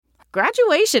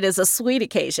Graduation is a sweet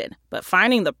occasion, but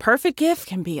finding the perfect gift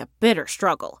can be a bitter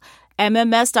struggle.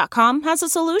 MMS.com has a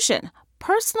solution.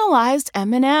 Personalized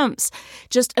M&Ms.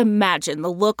 Just imagine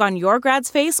the look on your grad's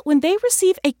face when they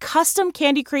receive a custom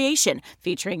candy creation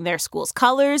featuring their school's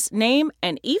colors, name,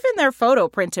 and even their photo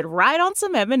printed right on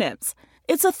some M&Ms.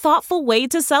 It's a thoughtful way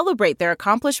to celebrate their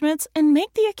accomplishments and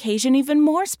make the occasion even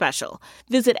more special.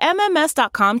 Visit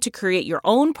MMS.com to create your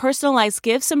own personalized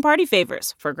gifts and party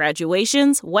favors for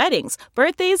graduations, weddings,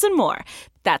 birthdays, and more.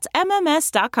 That's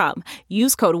MMS.com.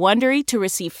 Use code WONDERY to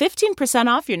receive 15%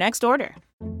 off your next order.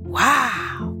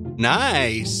 Wow.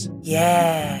 Nice.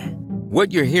 Yeah.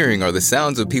 What you're hearing are the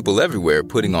sounds of people everywhere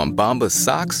putting on Bombas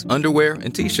socks, underwear,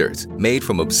 and T-shirts made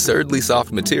from absurdly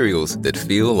soft materials that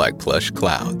feel like plush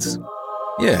clouds.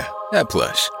 Yeah, that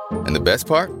plush. And the best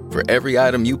part? For every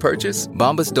item you purchase,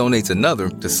 Bombas donates another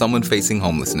to someone facing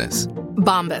homelessness.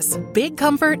 Bombas. Big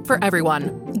comfort for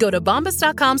everyone. Go to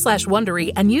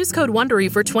bombas.com/Wondery and use code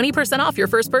WONDERY for 20% off your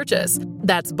first purchase.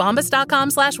 That's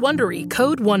bombas.com/Wondery.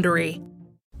 Code WONDERY.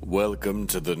 Welcome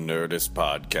to the Nerdist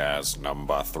Podcast,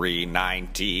 number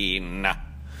 319.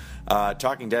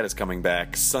 Talking Dead is coming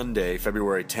back Sunday,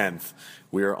 February 10th.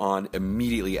 We're on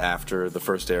immediately after the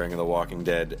first airing of The Walking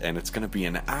Dead, and it's going to be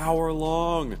an hour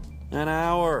long. An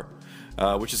hour.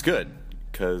 Which is good,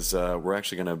 because we're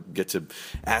actually going to get to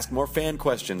ask more fan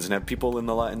questions and have people in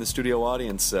the studio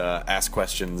audience ask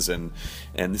questions, and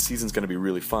this season's going to be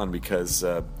really fun because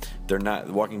The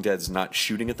Walking Dead's not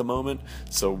shooting at the moment,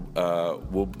 so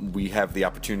we have the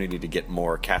opportunity to get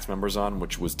more cast members on,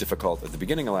 which was difficult at the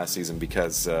beginning of last season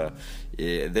because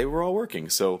they were all working.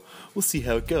 So we'll see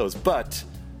how it goes. But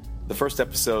the first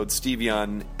episode, Steve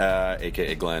Young,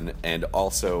 aka Glenn, and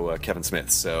also Kevin Smith.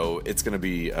 So it's going to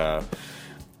be.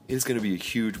 It's going to be a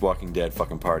huge Walking Dead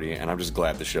fucking party, and I'm just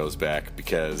glad the show's back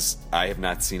because I have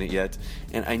not seen it yet,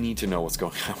 and I need to know what's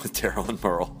going on with Daryl and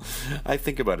Merle. I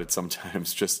think about it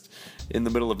sometimes, just in the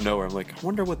middle of nowhere. I'm like, I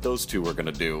wonder what those two are going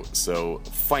to do. So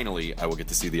finally, I will get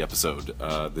to see the episode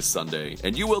this Sunday,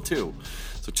 and you will too.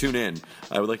 So tune in.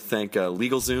 I would like to thank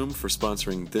LegalZoom for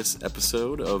sponsoring this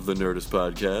episode of the Nerdist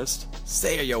Podcast.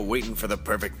 Say you're waiting for the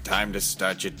perfect time to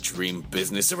start your dream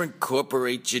business or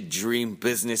incorporate your dream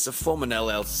business or form an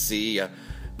LLC.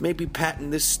 Maybe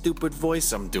patent this stupid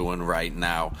voice I'm doing right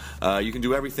now. You can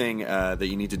do everything that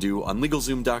you need to do on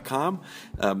LegalZoom.com.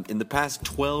 In the past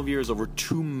 12 years, over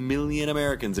 2 million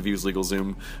Americans have used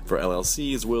LegalZoom for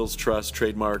LLCs, wills, trusts,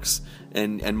 trademarks,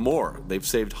 and more. They've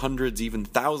saved hundreds, even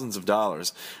thousands of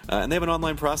dollars. And they have an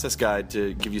online process guide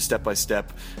to give you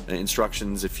step-by-step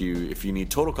instructions if you need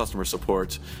total customer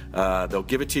support. They'll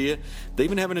give it to you. They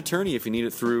even have an attorney if you need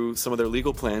it through some of their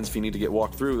legal plans if you need to get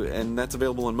walked through, and that's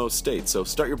available in most states. So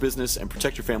start your business and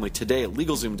protect your family today at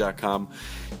LegalZoom.com.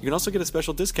 You can also get a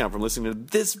special discount from listening to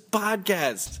this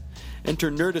podcast.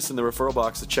 Enter Nerdist in the referral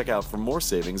box to check out for more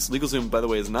savings. LegalZoom, by the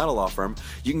way, is not a law firm.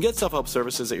 You can get self-help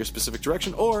services at your specific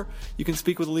direction, or you can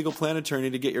speak with a legal plan attorney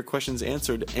to get your questions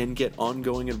answered and get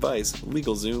ongoing advice.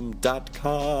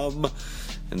 LegalZoom.com.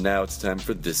 And now it's time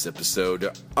for this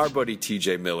episode. Our buddy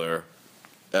TJ Miller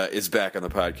is back on the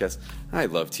podcast. I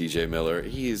love TJ Miller.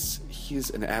 He's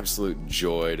an absolute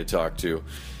joy to talk to.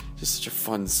 Just such a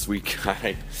fun, sweet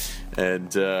guy,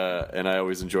 and I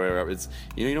always enjoy our. It's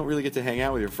you don't really get to hang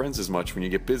out with your friends as much when you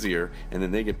get busier, and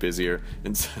then they get busier,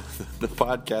 and so the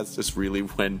podcast is really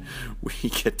when we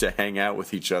get to hang out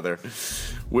with each other,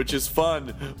 which is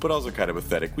fun, but also kind of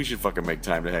pathetic. We should fucking make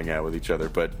time to hang out with each other.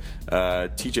 But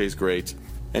TJ's great.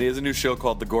 And he has a new show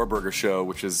called The Gore Burger Show,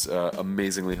 which is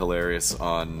amazingly hilarious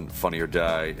on Funny or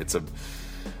Die. It's a...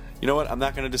 You know what? I'm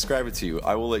not going to describe it to you.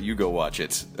 I will let you go watch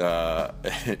it,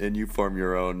 and you form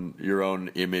your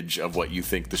own image of what you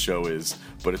think the show is.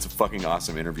 But it's a fucking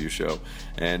awesome interview show.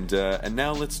 And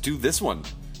now let's do this one.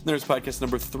 There's podcast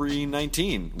number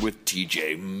 319 with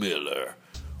TJ Miller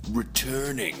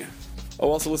returning.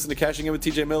 Oh, also listen to Cashing In with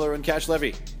TJ Miller and Cash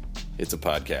Levy. It's a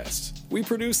podcast. We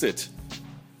produce it.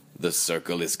 The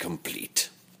circle is complete.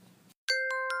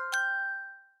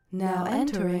 Now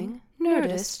entering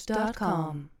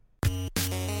Nerdist.com.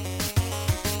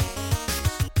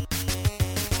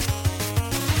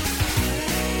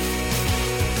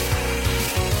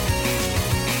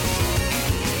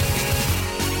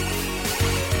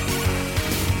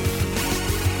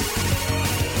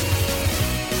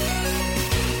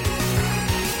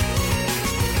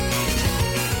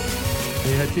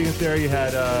 You had Tegan there. You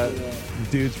had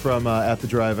dudes from At the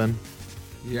Drive-In.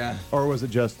 Yeah. Or was it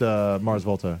just Mars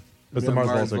Volta? It was the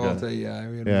Mars Volta guy. Yeah,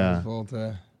 we had Mars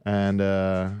Volta. And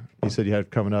you said you had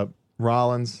coming up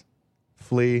Rollins,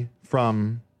 Flea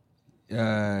from...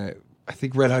 I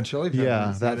think Red Hot Chili Peppers.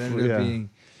 Yeah, that ended up being...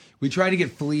 We tried to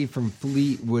get Flea from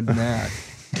Fleetwood Mac.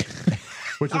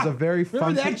 Which is a very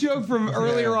Remember funky. that joke from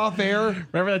earlier off air?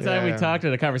 Remember that time we talked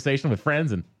in a conversation with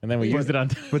friends and then we used it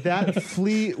on. But that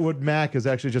Fleetwood Mac is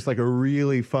actually just like a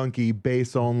really funky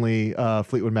bass only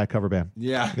Fleetwood Mac cover band.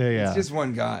 Yeah. Yeah. It's just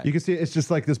one guy. You can see it's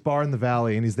just like this bar in the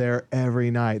valley, and he's there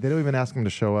every night. They don't even ask him to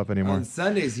show up anymore. On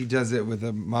Sundays, he does it with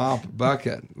a mop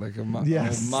bucket, like a mop,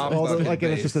 Yes. mop All the- bucket. like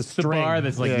it's just a bass. The string. bar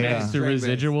that's like Yeah, next to String bass.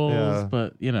 residuals, Yeah.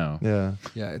 but you know. Yeah.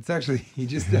 Yeah, it's actually, he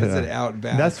just does it out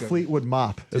back. That's of Fleetwood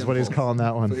Mop, is what he's Dimples. calling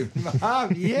that one. Fleetwood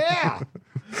Mac. Yeah.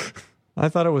 I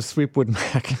thought it was Sweetwood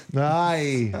Mac.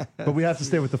 Aye. But we have to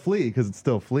stay with the Flea because it's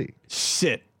still Flea.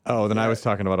 Shit. Oh, then I was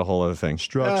talking about a whole other thing.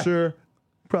 Structure.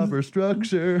 Proper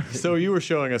structure. So you were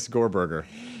showing us Goreburger.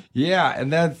 Yeah,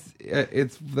 and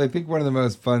it's I think one of the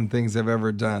most fun things I've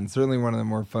ever done. Certainly one of the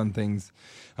more fun things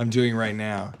I'm doing right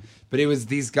now. But it was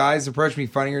these guys approached me.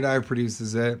 Funny or Die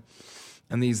produces it,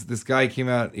 and this guy came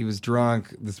out. He was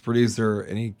drunk, this producer,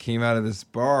 and he came out of this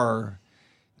bar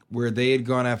where they had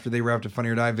gone after they wrapped a Funny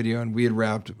or Die video, and we had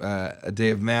wrapped a day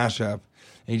of mashup.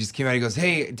 And he just came out. He goes,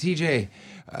 "Hey, TJ,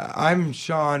 I'm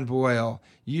Sean Boyle.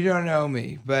 You don't know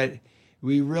me, but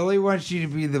we really want you to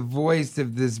be the voice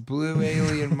of this blue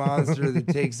alien monster that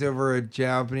takes over a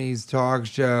Japanese talk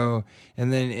show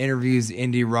and then interviews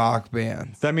indie rock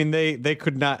bands." I mean, they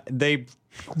could not. They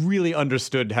really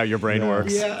understood how your brain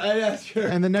works. Yeah, that's true.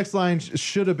 And the next line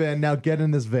should have been, now get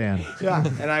in this van. Yeah,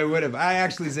 and I would have. I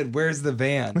actually said, "Where's the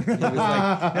van?" And he was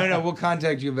like, "No, we'll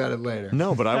contact you about it later."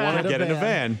 No, but I want Get to a get in a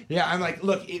van. van. Yeah, I'm like,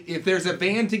 look, if there's a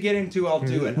van to get into, I'll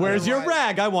do it. Where's your Otherwise-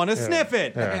 rag? I want to sniff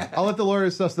it. I'll let the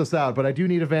lawyers suss this out, but I do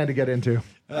need a van to get into.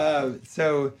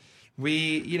 So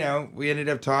we ended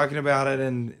up talking about it,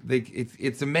 and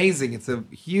it's amazing. It's a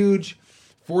huge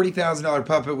 $40,000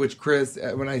 puppet, which Chris,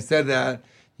 when I said that,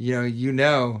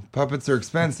 puppets are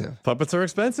expensive. Puppets are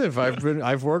expensive.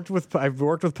 I've worked with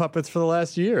puppets for the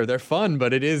last year. They're fun,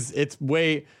 but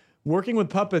working with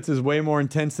puppets is way more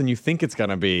intense than you think it's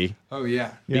gonna be. Oh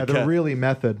yeah. Yeah, Because- they're really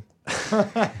method.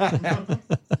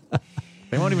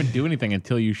 They won't even do anything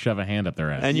until you shove a hand up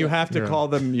their ass. And you have to call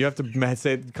them. You have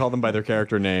to call them by their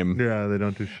character name. Yeah, they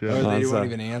don't do shit. Or they so- won't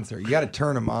even answer. You got to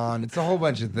turn them on. It's a whole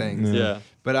bunch of things. Yeah.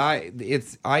 But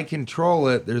I control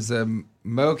it. There's a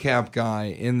mocap guy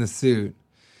in the suit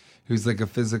who's like a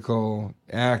physical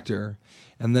actor,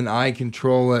 and then I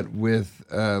control it with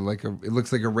it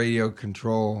looks like a radio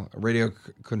control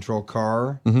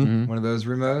car, one of those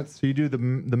remotes. So you do the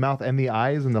mouth and the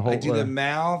eyes and the whole. I do the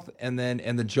mouth and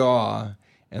the jaw,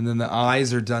 and then the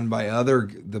eyes are done by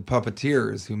the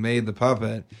puppeteers who made the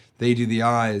puppet. They do the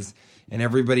eyes, and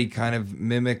everybody kind of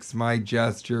mimics my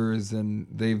gestures, and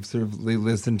they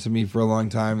listened to me for a long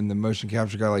time, and the motion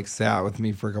capture guy sat with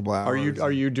me for a couple hours.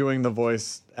 Are you doing the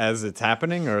voice as it's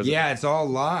happening, or is it? Yeah, it's all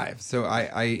live. So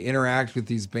I interact with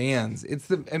these bands. It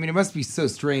must be so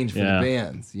strange for the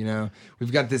bands.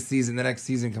 We've got this season, the next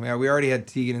season coming out. We already had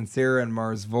Tegan and Sarah and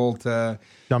Mars Volta,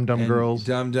 Dum Dum Girls,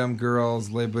 Dum Dum Girls,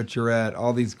 Les Butcherette,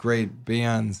 all these great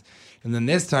bands. And then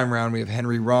this time around, we have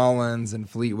Henry Rollins and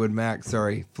Fleetwood Mac.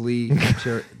 Sorry, Chili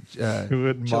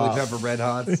Pepper Red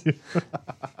Hots.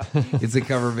 It's a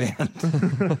cover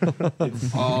band.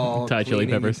 It's all Thai chili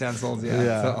cleaning peppers. utensils.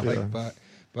 Yeah, it's all like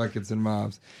buckets and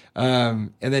mobs.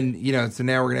 And then, so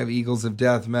now we're going to have Eagles of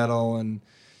Death Metal, and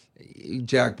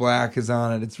Jack Black is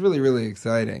on it. It's really, really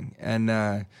exciting. And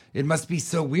it must be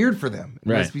so weird for them. It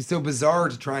must be so bizarre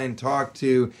to try and talk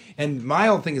to. And my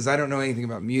whole thing is I don't know anything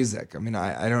about music. I mean,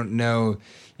 I don't know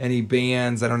any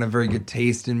bands. I don't have very good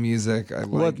taste in music.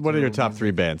 What are your top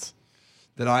 3 bands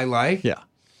that I like? Yeah.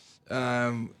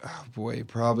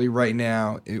 Probably right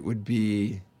now it would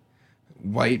be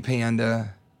White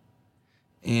Panda.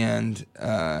 And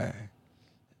I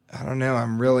don't know.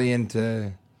 I'm really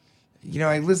into...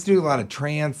 I listen to a lot of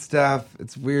trance stuff.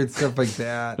 It's weird stuff like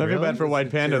that. I feel bad for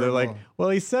White Panda. They're like, well,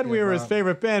 he said we were his Bob.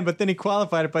 favorite band, but then he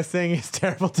qualified it by saying he has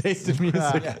terrible taste in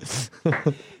music.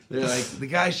 They're like, the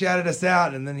guy shouted us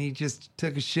out, and then he just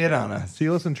took a shit on us. So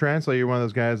you listen to trance, like you're one of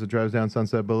those guys that drives down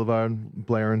Sunset Boulevard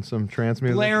blaring some trance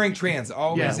music? Blaring trance,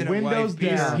 always in a windows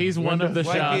white down. He's one of the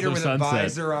white shots beater of with Sunset. a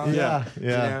visor on.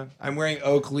 Yeah. I'm wearing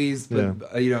Oakleys,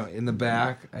 but in the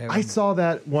back. I saw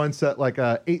that once at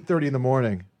 8:30 in the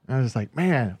morning. I was like,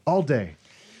 man, all day.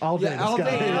 All day. Yeah, all this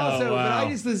guy. day. Also, wow. but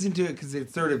I just listen to it because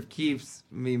it sort of keeps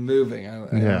me moving. I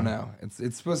don't know.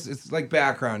 It's like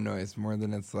background noise more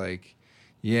than it's like,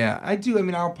 I do. I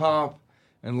mean, I'll pop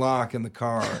and lock in the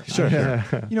car. Sure.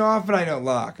 Often I don't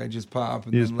lock. I just pop.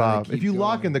 And You then just let it pop. keep If you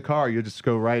lock going. in the car, you just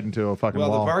go right into a fucking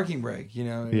wall. the parking brake,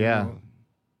 Yeah.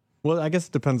 Well, I guess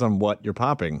it depends on what you're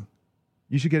popping.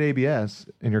 You should get ABS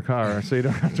in your car so you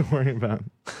don't have to worry about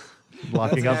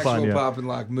locking up That's an on actual you. pop and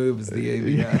lock move is the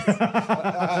ABS.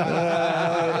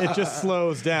 It just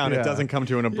slows down. Yeah. It doesn't come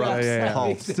to an abrupt Yeah.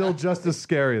 halt. Still just as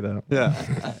scary though. Yeah.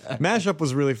 Mashup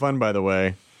was really fun, by the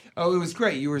way. Oh, it was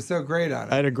great. You were so great on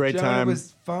it. I had a great Jonah time.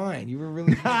 was fine. You were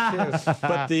really good too.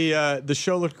 But the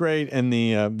show looked great, and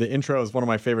the intro is one of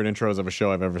my favorite intros of a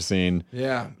show I've ever seen.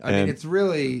 Yeah, I mean, it's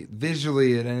really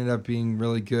visually. It ended up being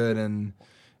really good, and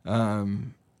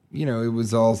it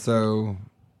was also,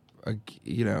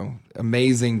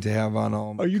 amazing to have on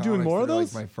all. Are you doing comics more of that are,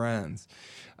 those? Like my friends.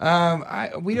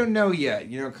 We don't know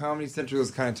yet. Comedy Central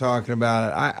is kind of talking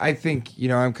about it. I think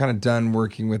I'm kind of done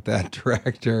working with that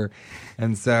director,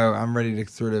 and so I'm ready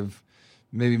to sort of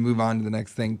maybe move on to the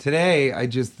next thing. Today,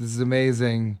 this is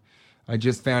amazing. I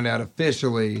just found out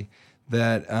officially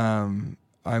that I'm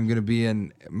going to be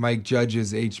in Mike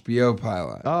Judge's HBO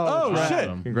pilot. Oh, shit.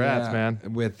 Congrats, Yeah, man.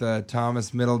 With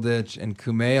Thomas Middleditch, and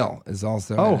Kumail is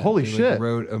also. Oh, in it. holy He, shit.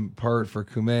 Wrote a part for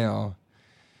Kumail.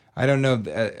 I don't know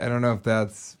if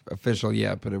that's official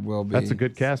yet, but it will be. That's a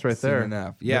good cast right soon there.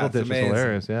 Enough. Yeah, it's Middleditch is amazing.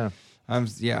 hilarious. Yeah. I'm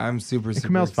super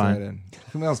Kumail's fine. excited.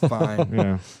 Kumail's fine.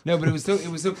 Yeah. No, but it was so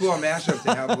cool on Mashup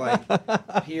to have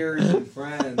like peers and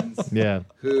friends. Yeah.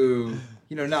 Who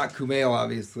not Kumail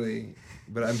obviously,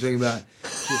 but I'm talking about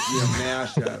just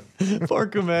Mashup. Poor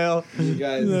Kumail. You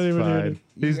guys, Fine.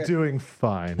 He's guys- doing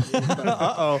fine.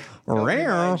 Uh-oh. I'll Rare.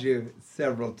 remind you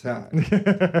several times.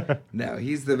 No,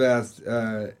 he's the best.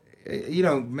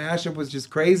 Mashup was just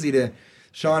crazy to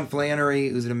Sean Flannery,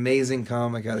 who's an amazing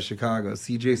comic out of Chicago.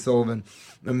 CJ Sullivan,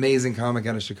 amazing comic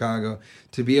out of Chicago.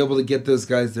 To be able to get those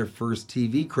guys their first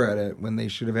TV credit when they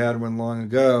should have had one long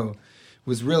ago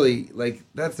was really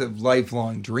that's a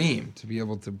lifelong dream to be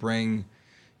able to bring,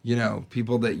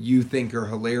 people that you think are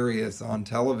hilarious on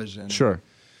television. Sure.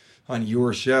 On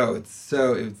your show. It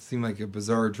seemed like a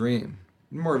bizarre dream.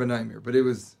 More of a nightmare, but it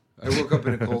was. I woke up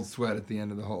in a cold sweat at the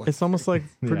end of the whole. It's almost like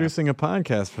producing a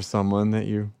podcast for someone that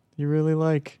you really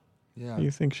like. Yeah. You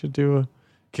think should do a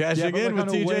cashing in with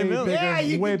TJ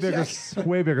Mills.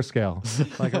 Way bigger scale.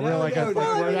 Like a real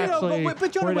where it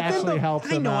actually helps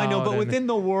them out but and, within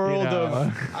the world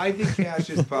of I think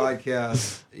Cash's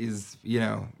podcast is,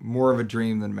 more of a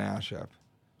dream than Mashup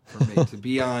for me to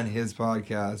be on his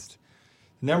podcast.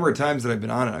 The number of times that I've been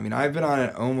on it. I mean, I've been on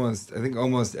it almost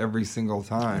every single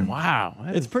time. Wow.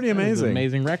 It's pretty That is amazing. an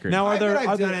amazing record. Now, I bet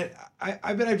I've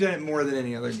done it more than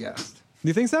any other guest. Do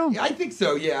you think so? I think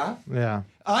so, yeah. Yeah.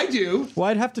 I do. Well,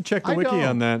 I'd have to check the I wiki know.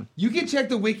 on that. You can check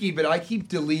the wiki, but I keep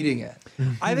deleting it.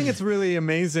 I think it's really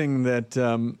amazing that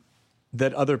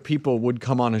that other people would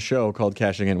come on a show called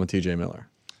Cashing In with TJ Miller.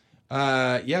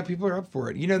 Yeah, people are up for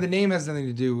it. The name has nothing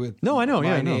to do with No, I know. my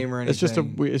Yeah, no. name or anything.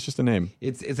 It's just a name.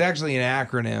 It's actually an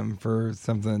acronym for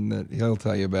something that he'll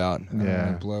tell you about. I don't Yeah.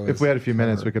 wanna blow If his we had a few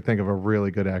minutes, cover. we could think of a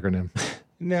really good acronym.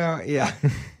 No, yeah,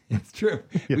 it's true.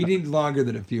 We need longer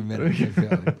than a few minutes I feel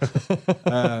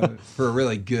like, for a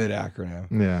really good acronym.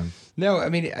 Yeah. No, I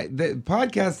mean the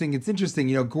podcasting. It's interesting.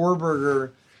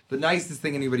 Gorberger. The nicest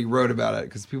thing anybody wrote about it,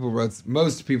 because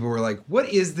most people were like, "What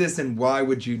is this, and why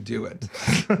would you do it?"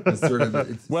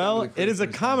 Well, it is a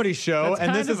comedy show,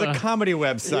 and this is a comedy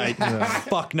website.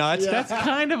 Fuck nuts. That's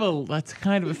kind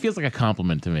of it feels like a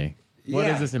compliment to me. What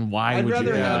is this and why I'd would you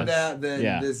rather do have this? that than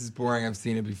this is boring. I've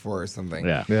seen it before or something.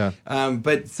 Yeah. Yeah.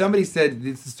 But somebody said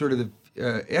this is sort of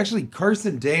actually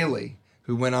Carson Daly,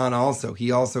 who went on also.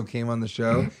 He also came on the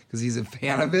show because he's a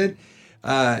fan of it.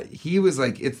 He was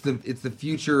like, it's the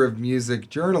future of music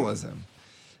journalism.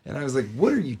 And I was like,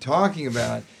 what are you talking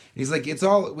about? And he's like, it's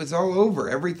all over.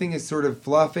 Everything is sort of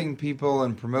fluffing people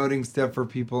and promoting stuff for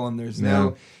people. And there's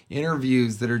no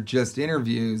interviews that are just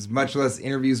interviews, much less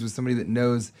interviews with somebody that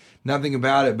knows nothing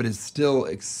about it, but is still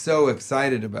so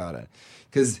excited about it.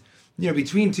 Because,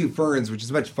 Between Two Ferns, which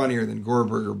is much funnier than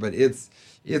Gorberger, but it's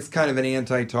kind of an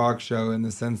anti-talk show in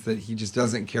the sense that he just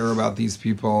doesn't care about these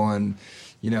people and,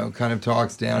 kind of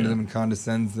talks down to them and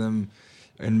condescends them,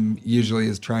 and usually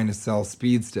is trying to sell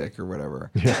Speed Stick or whatever.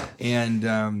 Yeah. And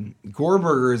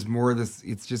Gorberger is more this,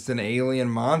 it's just an alien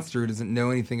monster who doesn't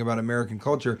know anything about American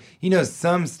culture. He knows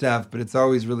some stuff, but it's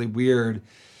always really weird.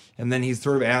 And then he's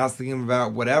sort of asking him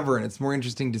about whatever, and it's more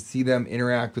interesting to see them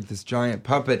interact with this giant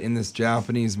puppet in this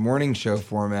Japanese morning show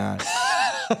format.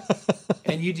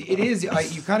 And you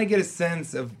kind of get a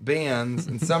sense of bands,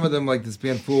 and some of them, like this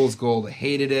band Fool's Gold,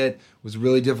 hated it, was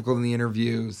really difficult in the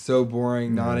interview, so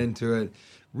boring, not into it,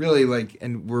 really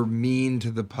and were mean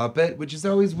to the puppet, which is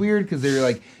always weird because they're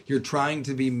like, you're trying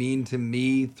to be mean to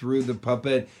me through the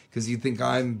puppet because you think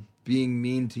I'm being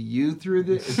mean to you through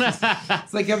the.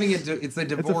 It's like having it's a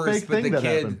divorce, fake but thing that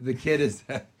happened. the kid is.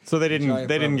 So they didn't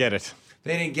get it.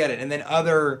 They didn't get it, and then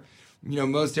other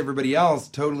most everybody else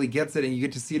totally gets it, and you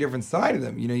get to see a different side of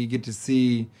them. You get to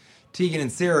see Tegan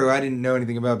and Sarah, who I didn't know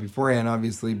anything about beforehand,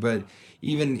 obviously, but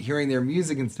even hearing their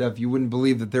music and stuff, you wouldn't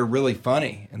believe that they're really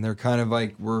funny, and they're kind of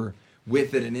like we're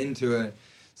with it and into it.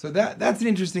 So that's an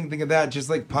interesting thing of that. Just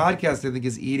like podcast, I think,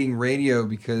 is eating radio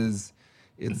because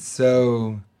it's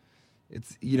so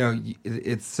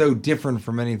different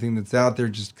from anything that's out there.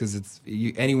 Just because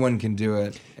anyone can do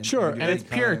it. And it's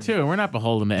pure too. We're not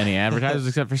beholden to any advertisers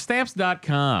except for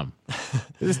Stamps.com.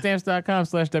 This is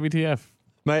Stamps.com/WTF.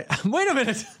 Wait a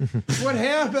minute. What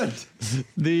happened?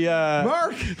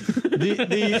 Mark.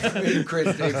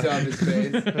 Chris takes off his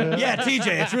face. Yeah,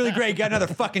 TJ, it's really great. Got another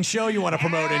fucking show you want to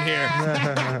promote in here.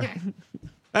 I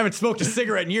haven't smoked a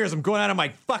cigarette in years. I'm going out of my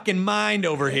fucking mind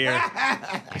over here.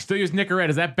 I still use Nicorette.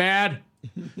 Is that bad?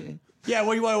 Yeah,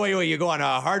 wait. You go on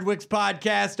Hardwick's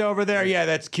podcast over there? Yeah,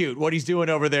 that's cute. What he's doing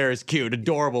over there is cute.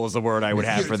 Adorable is the word I would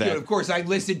have for that. Cute. Of course, I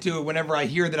listen to it whenever I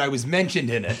hear that I was mentioned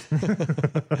in it.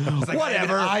 It's like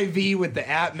whatever. I have an IV with the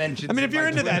app mentioned. I mean, if you're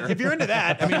into that,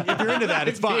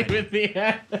 it's fine.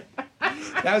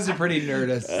 That was a pretty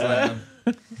Nerdist slam.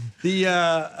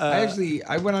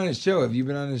 I went on his show. Have you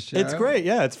been on his show? It's great.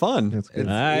 Yeah, it's fun.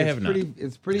 I have not.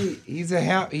 It's pretty. He's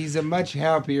a much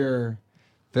happier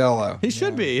fellow. He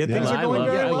should be. Things are going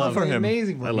very well for him.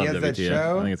 Amazing for him. I love he has that WTF.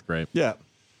 show. I think it's great. Yeah.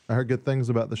 I heard good things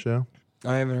about the show.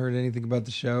 I haven't heard anything about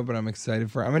the show, but I'm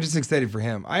excited for. I'm just excited for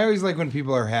him. I always like when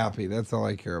people are happy. That's all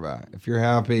I care about. If you're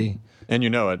happy, and you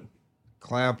know it,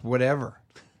 clap whatever.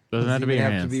 Doesn't have to be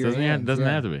your hands. Doesn't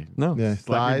have to be. No. Yeah,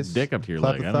 Slap thighs. your dick up to your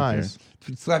Clap leg. the I don't care. thighs.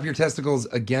 Slap your testicles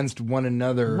against one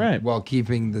another while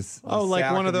keeping this.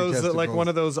 Like one of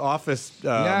those office.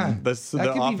 Yeah, the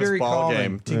office ball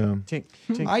calming. Game.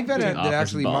 Tink. I bet that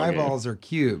actually my game. balls are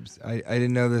cubes. I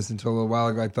didn't know this until a little while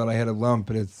ago. I thought I had a lump,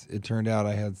 but it turned out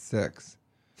I had 6.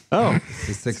 Oh,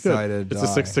 it's a 6-sided. It's a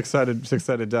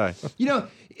six-sided die.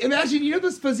 Imagine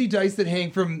those fuzzy dice that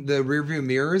hang from the rearview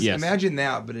mirrors. Yes. Imagine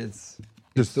that, but it's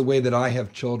just the way that I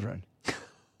have children.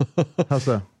 How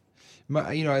so?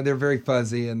 They're very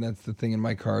fuzzy, and that's the thing in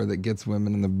my car that gets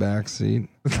women in the back seat.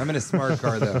 I'm in a smart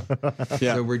car, though.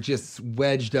 Yeah. So we're just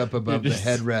wedged up above the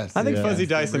headrest. I think fuzzy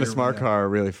dice in a smart car are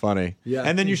really funny. Yeah.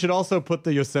 And then you should also put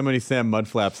the Yosemite Sam mud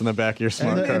flaps in the back of your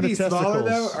smart car. Are they smaller,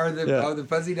 though? Are testicles. the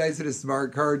fuzzy dice in a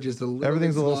smart car just a little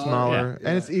Everything's bit a little smaller, Yeah.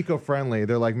 and it's eco-friendly.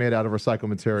 They're like made out of recycled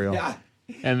material. Yeah.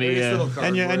 And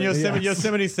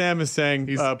Yosemite Sam is saying,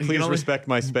 please respect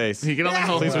my space. He can only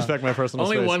hold. Please respect my personal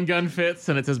Only space. one gun fits,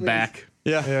 and it's his back.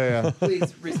 Yeah.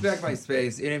 Please respect my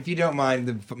space, and if you don't mind,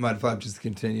 the mud flap just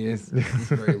continues. It's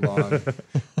very long.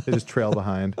 They just trail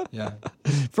behind. Yeah,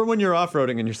 for when you're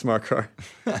off-roading in your smart car,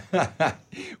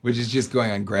 which is just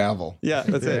going on gravel. Yeah,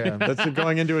 that's it. That's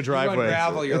going into a driveway. You're on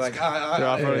gravel, you're like, you're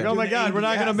off-roading. Oh my God, we're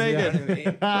not gonna make it.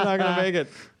 We're not gonna make it.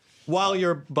 While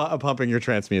you're pumping your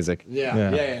trance music.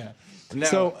 Yeah. No.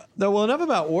 So, well, enough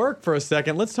about work for a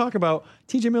second. Let's talk about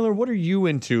TJ Miller. What are you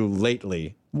into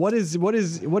lately? What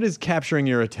is capturing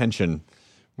your attention?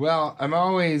 Well, I'm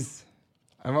always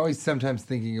sometimes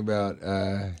thinking about.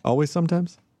 Always,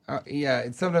 sometimes.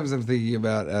 Sometimes I'm thinking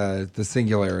about the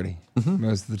singularity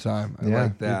most of the time. I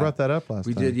like that. You brought that up last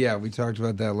time. We did. Yeah, we talked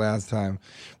about that last time.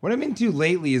 What I'm into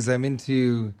lately is I'm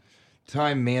into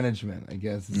time management. I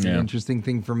guess it's an interesting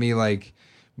thing for me, like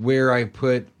where I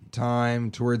put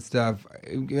time towards stuff.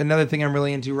 Another thing I'm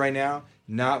really into right now,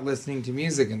 not listening to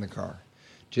music in the car,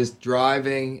 just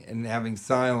driving and having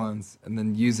silence, and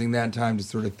then using that time to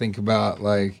sort of think about,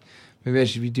 like, maybe I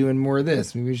should be doing more of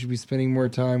this. Maybe I should be spending more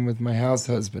time with my house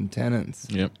husband, tenants.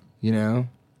 Yep.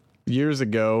 Years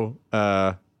ago,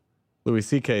 Louis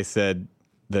C.K. said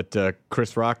that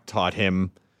Chris Rock taught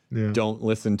him, don't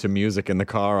listen to music in the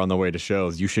car on the way to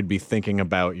shows. You should be thinking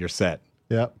about your set.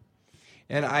 Yep.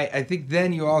 And I think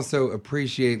then you also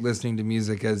appreciate listening to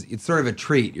music as it's sort of a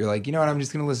treat. You're like, you know what, I'm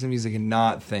just going to listen to music and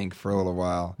not think for a little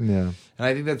while. Yeah. And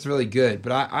I think that's really good.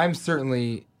 But I'm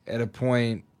certainly at a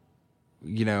point,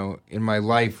 in my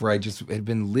life where I just had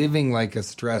been living like a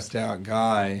stressed out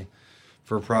guy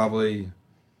for probably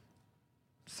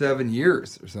 7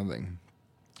 years or something.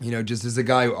 Just as a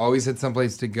guy who always had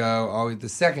someplace to go,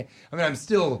 I'm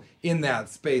still in that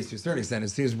space to a certain extent.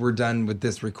 As soon as we're done with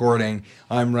this recording,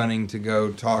 I'm running to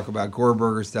go talk about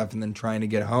Goreburger stuff and then trying to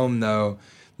get home, though.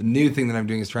 The new thing that I'm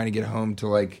doing is trying to get home to,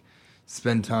 like,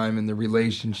 spend time in the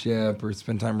relationship or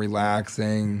spend time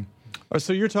relaxing. Oh,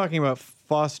 so you're talking about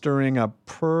fostering a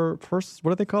what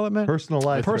do they call it, man? Personal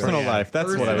life. Personal life.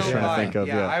 That's what I was trying to think of.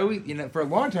 Yeah. I always, for a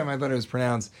long time, I thought it was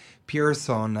pronounced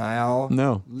personal.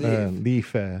 No. Life.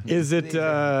 Is it?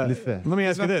 Let me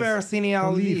ask you this.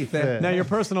 Personal life. Now, your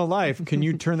personal life, can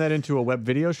you turn that into a web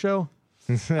video show?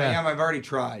 I am. I've already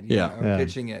tried. I'm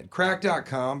pitching it.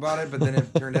 Crack.com bought it, but then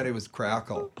it turned out it was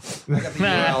Crackle. I got the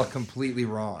URL completely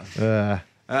wrong.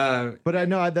 But I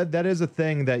know that is a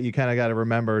thing that you kind of got to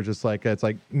remember. Just like it's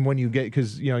like when you get,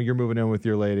 because you're moving in with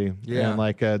your lady,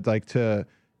 and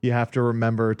you have to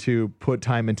remember to put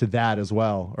time into that as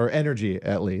well, or energy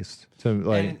at least to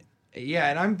like.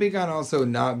 And I'm big on also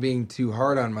not being too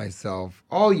hard on myself.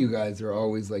 All you guys are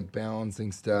always like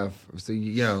balancing stuff. So,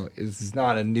 this is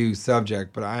not a new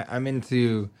subject, but I'm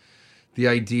into the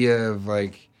idea of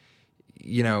like,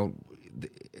 we were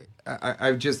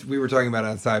talking about it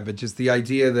outside, but just the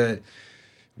idea that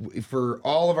for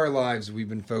all of our lives, we've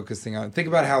been focusing on, think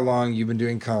about how long you've been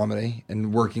doing comedy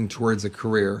and working towards a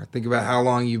career. Think about how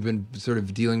long you've been sort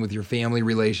of dealing with your family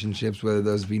relationships, whether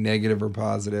those be negative or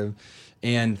positive.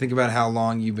 And think about how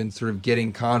long you've been sort of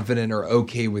getting confident or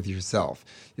okay with yourself.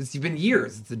 It's been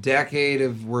years. It's a decade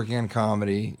of working on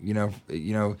comedy.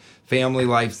 Family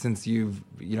life since you've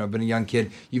been a young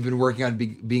kid. You've been working on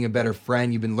being a better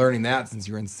friend. You've been learning that since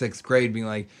you were in 6th grade. Being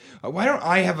like, why don't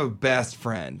I have a best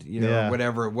friend?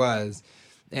 Whatever it was.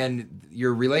 And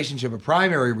your relationship, a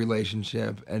primary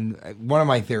relationship, and one of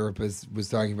my therapists was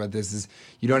talking about this, is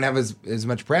you don't have as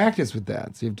much practice with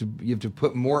that. So you have to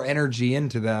put more energy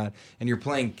into that, and you're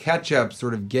playing catch up,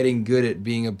 sort of getting good at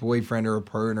being a boyfriend or a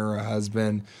partner or a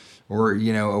husband or, a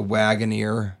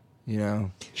wagoneer.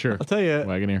 Sure. I'll tell you,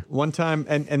 Wagoneer. One time,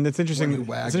 and it's interesting.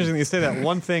 It's interesting that you say that.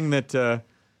 One thing that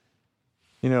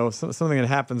something that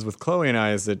happens with Chloe and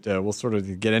I is that we'll sort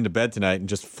of get into bed tonight and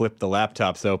just flip the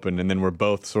laptops open, and then we're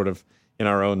both sort of in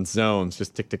our own zones,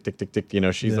 just tick, tick, tick, tick, tick.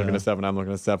 She's looking at stuff and I'm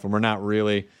looking at stuff, and we're not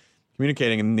really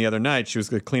communicating. And the other night, she was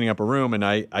cleaning up a room, and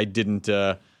I didn't.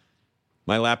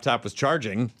 My laptop was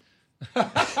charging.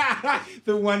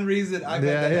 The one reason I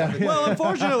Well,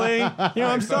 unfortunately,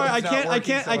 I'm sorry. I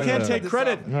can't take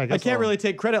credit. I can't really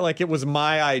take credit like it was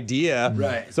my idea.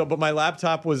 Right. So, but my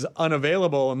laptop was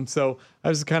unavailable, and so I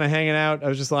was kind of hanging out. I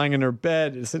was just lying in her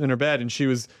bed, sitting in her bed, and she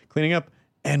was cleaning up,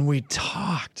 and we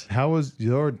talked. How was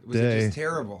your day? Was it just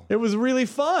terrible? It was really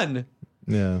fun.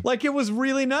 Yeah. Like, it was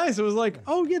really nice. It was like,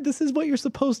 oh yeah, this is what you're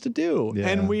supposed to do,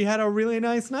 and we had a really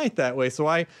nice night that way. So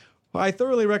I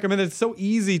thoroughly recommend it. It's so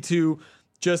easy to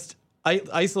just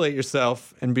isolate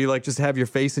yourself and be like, just have your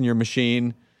face in your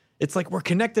machine. It's like we're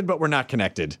connected, but we're not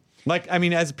connected. Like, I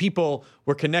mean, as people,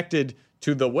 we're connected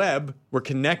to the web. We're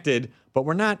connected, but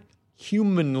we're not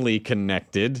humanly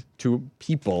connected to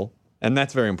people. And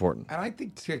that's very important. And I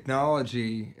think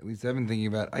technology, at least I've been thinking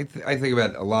about, I think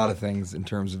about a lot of things in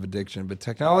terms of addiction, but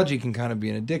technology can kind of be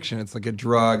an addiction. It's like a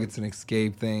drug. It's an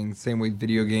escape thing. Same way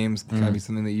video games can kind of be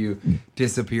something that you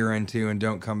disappear into and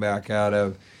don't come back out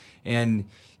of. And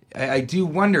I do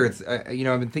wonder, I've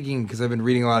been thinking, because I've been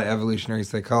reading a lot of evolutionary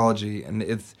psychology, and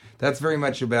that's very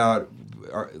much about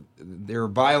there are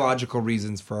biological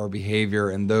reasons for our behavior,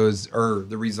 and those are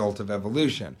the result of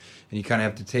evolution. And you kind of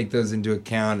have to take those into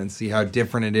account and see how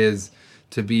different it is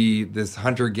to be this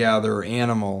hunter-gatherer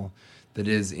animal that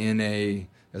is in a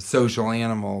social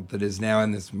animal that is now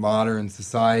in this modern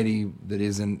society that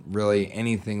isn't really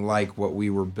anything like what we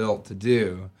were built to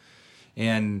do.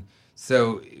 And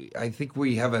so I think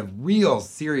we have a real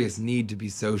serious need to be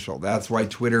social. That's why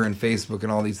Twitter and Facebook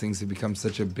and all these things have become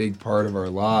such a big part of our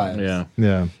lives.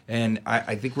 Yeah. And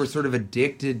I think we're sort of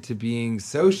addicted to being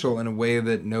social in a way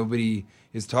that nobody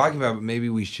is talking about, but maybe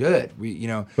we should.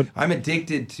 I'm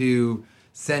addicted to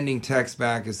sending texts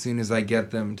back as soon as I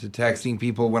get them, to texting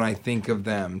people when I think of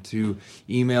them, to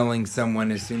emailing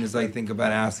someone as soon as I think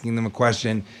about asking them a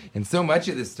question. And so much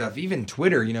of this stuff, even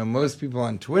Twitter, most people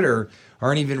on Twitter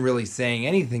aren't even really saying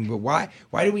anything. But why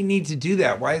do we need to do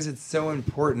that? Why is it so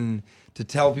important to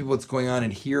tell people what's going on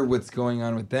and hear what's going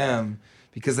on with them?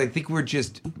 Because I think we're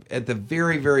just, at the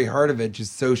very, very heart of it,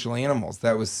 just social animals.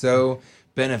 That was so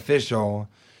beneficial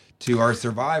to our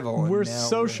survival. We're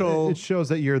social. It shows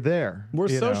that you're there. We're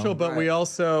social, but we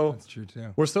also... That's true,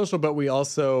 too. We're social, but we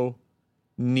also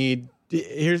need...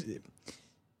 It's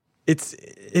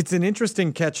an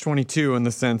interesting catch-22 in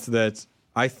the sense that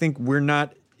I think we're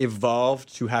not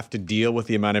evolved to have to deal with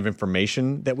the amount of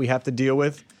information that we have to deal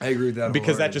with. I agree with that.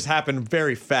 Because that just happened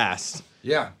very fast.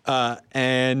 Yeah.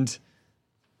 And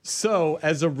so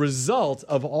as a result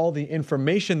of all the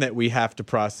information that we have to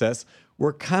process,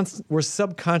 we're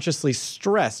subconsciously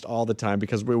stressed all the time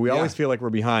because we always feel like we're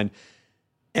behind.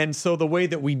 And so the way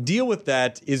that we deal with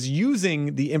that is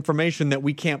using the information that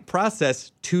we can't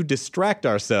process to distract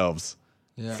ourselves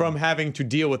from having to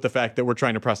deal with the fact that we're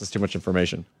trying to process too much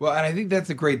information. Well, and I think that's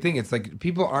a great thing. It's like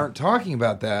people aren't talking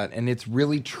about that, and it's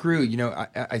really true.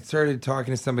 I started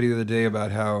talking to somebody the other day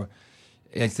about how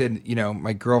I said,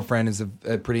 my girlfriend is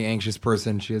a pretty anxious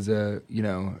person. She has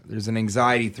there's an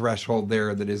anxiety threshold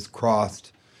there that is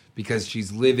crossed because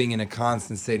she's living in a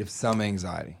constant state of some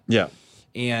anxiety. Yeah.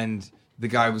 And the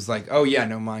guy was like, oh, yeah,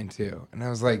 no, mine too. And I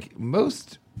was like,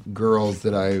 most girls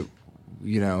that I,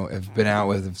 have been out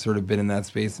with have sort of been in that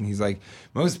space. And he's like,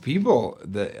 most people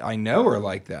that I know are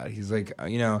like that. He's like,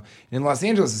 in Los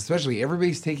Angeles especially,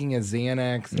 everybody's taking a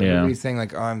Xanax. Everybody's saying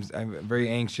like, oh, I'm very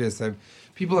anxious.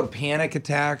 People have panic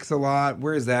attacks a lot.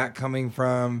 Where is that coming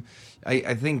from?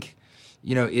 I think,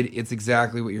 it's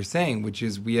exactly what you're saying, which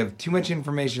is we have too much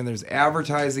information. There's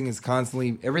advertising is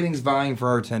constantly, everything's vying for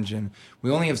our attention. We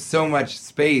only have so much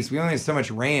space. We only have so much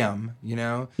RAM,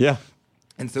 Yeah.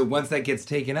 And so once that gets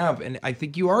taken up, and I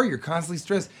think you're constantly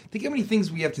stressed. Think how many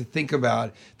things we have to think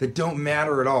about that don't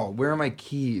matter at all. Where are my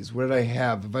keys? What did I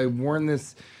have? Have I worn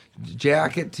this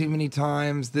jacket too many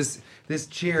times? This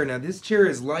chair. Now, this chair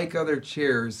is like other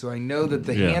chairs, so I know that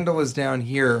the handle is down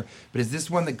here, but is this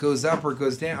one that goes up or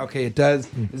goes down? Okay, it does.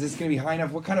 Is this going to be high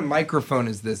enough? What kind of microphone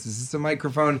is this? Is this a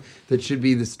microphone that should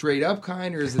be the straight up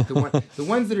kind, or is it the one? The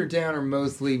ones that are down are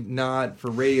mostly not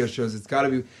for radio shows. It's got to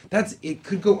be. It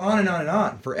could go on and on and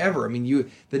on forever. I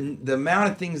mean, the amount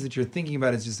of things that you're thinking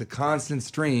about is just a constant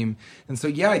stream, and so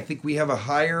I think we have a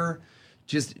higher,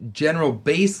 just general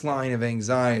baseline of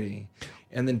anxiety.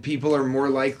 And then people are more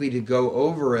likely to go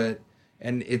over it.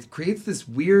 And it creates this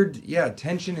weird,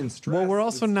 tension and stress. Well, we're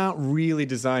also not really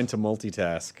designed to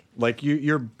multitask. Like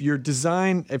your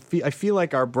design, I feel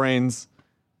like our brains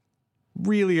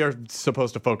really are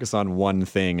supposed to focus on one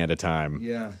thing at a time.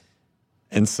 Yeah.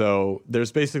 And so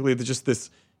there's basically just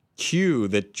this queue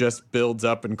that just builds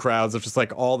up in crowds of just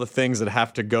like all the things that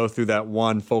have to go through that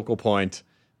one focal point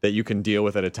that you can deal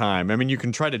with at a time. I mean, you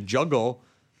can try to juggle,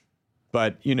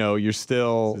 but, you're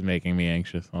still... This is making me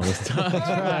anxious all this time. I'm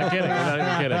not kidding. I'm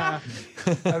not even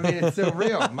kidding. I mean, it's so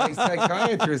real. My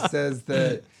psychiatrist says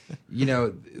that,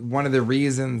 one of the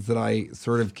reasons that I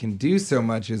sort of can do so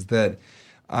much is that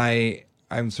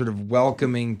I'm sort of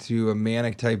welcoming to a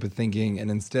manic type of thinking,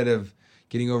 and instead of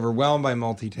getting overwhelmed by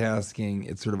multitasking,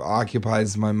 it sort of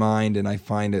occupies my mind, and I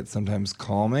find it sometimes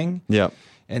calming. Yeah.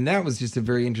 And that was just a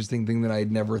very interesting thing that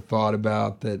I'd never thought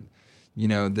about, that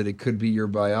it could be your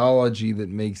biology that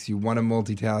makes you want to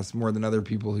multitask more than other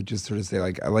people who just sort of say,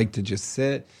 like, I like to just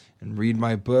sit and read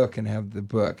my book and have the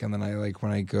book. And then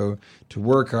when I go to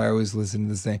work, I always listen to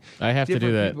the same. I have to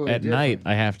do that at night.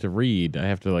 I have to read. I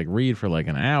have to read for like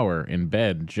an hour in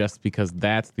bed just because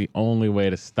that's the only way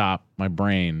to stop my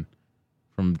brain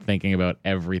from thinking about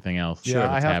everything else.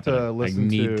 Yeah, I have happening. to listen I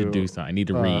need to do something. I need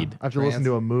to read. I have to listen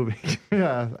to a movie.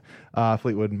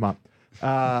 Fleetwood Mac.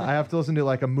 I have to listen to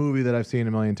like a movie that I've seen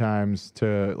a million times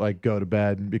to like go to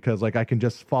bed, because like I can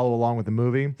just follow along with the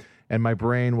movie and my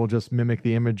brain will just mimic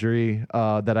the imagery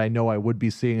that I know I would be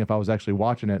seeing if I was actually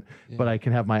watching it. Yeah. But I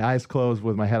can have my eyes closed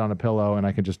with my head on a pillow and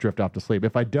I can just drift off to sleep.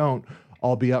 If I don't,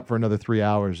 I'll be up for another 3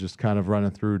 hours just kind of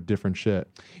running through different shit.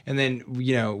 And then,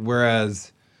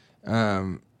 whereas...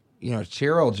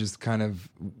 Cheryl just kind of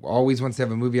always wants to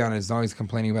have a movie on and is always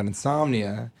complaining about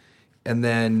insomnia. And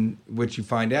then what you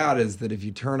find out is that if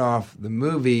you turn off the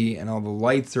movie and all the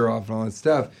lights are off and all that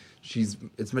stuff,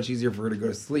 it's much easier for her to go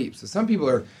to sleep. So some people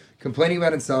are complaining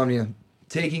about insomnia,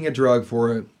 taking a drug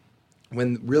for it,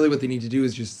 when really what they need to do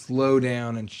is just slow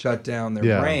down and shut down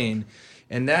their brain.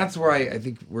 And that's why I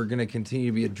think we're going to continue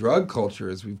to be a drug culture,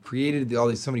 is we've created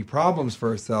so many problems for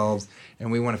ourselves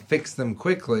and we want to fix them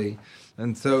quickly.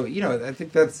 And so, I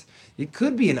think it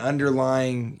could be an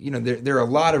underlying, there are a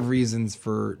lot of reasons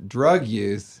for drug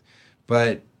use,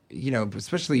 but,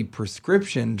 especially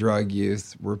prescription drug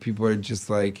use, where people are just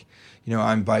like,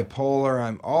 I'm bipolar,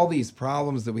 I'm all these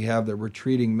problems that we have that we're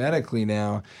treating medically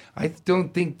now. I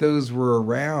don't think those were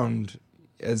around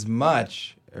as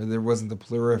much, or there wasn't the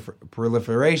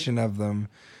proliferation of them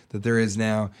that there is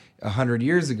now 100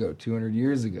 years ago, 200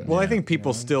 years ago. Well, I think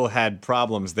people still had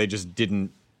problems. They just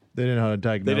didn't. They didn't know how to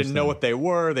diagnose. They didn't know what they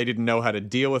were. They didn't know how to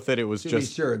deal with it. It was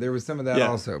just sure there was some of that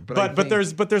also. But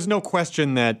there's no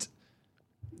question that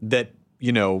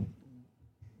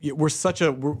we're such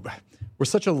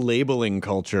a labeling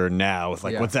culture now. It's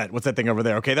like what's that thing over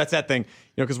there? Okay, that's that thing.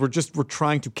 Because we're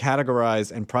trying to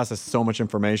categorize and process so much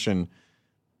information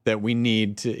that we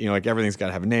need to, like everything's got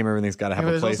to have a name, everything's got to have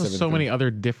a place. There's also so many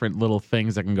other different little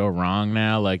things that can go wrong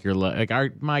now. Like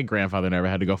my grandfather never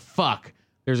had to go, fuck,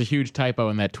 there's a huge typo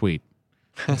in that tweet.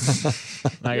 I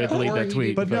gotta delete that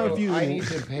tweet. But no, I need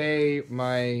to pay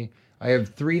I have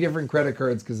 3 different credit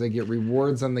cards because I get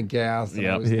rewards on the gas. And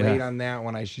I was late on that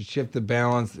one. I should shift the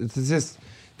balance. It's just,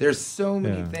 there's so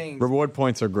many things. Reward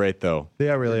points are great though.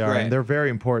 They really are. And they're very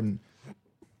important.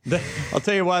 I'll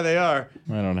tell you why they are.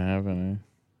 I don't have any.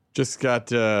 Just got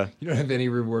You don't have any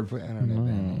reward points. I don't have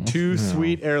any. 2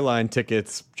 sweet airline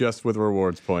tickets just with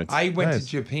rewards points. I went Nice. to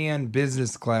Japan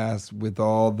business class with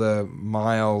all the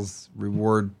miles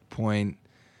reward point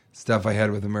stuff I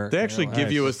had with American They actually Airlines.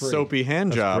 give you a It's free. soapy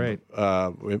hand job great.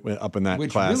 up in that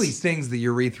Which class. really stings the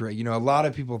urethra. You know, a lot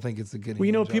of people think it's a good Well,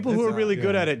 you know, hand job. people who It's are not. really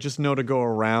good at it just know to go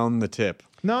around the tip.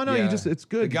 No, Yeah. it's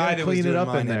good. The You guy gotta that was clean doing it up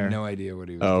mine in there. had no idea what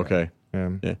he was Oh, doing. okay. Yeah.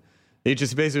 Yeah. He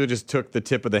just basically just took the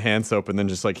tip of the hand soap and then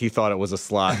just like he thought it was a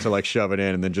slot to like shove it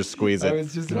in and then just squeeze I it.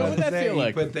 was just What about would to that say, feel he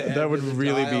like? put the end That would of the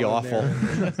really be dial in awful.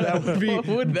 there. That would be What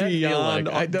would that feel beyond.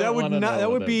 like? I don't that would wanna not. know That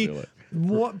what would that be feel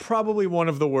like. probably one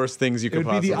of the worst things you It could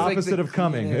would be the possibly. opposite the of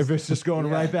coming cleanest- if it's just going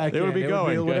Yeah. right back It in. would be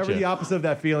going. whatever Gotcha. the opposite of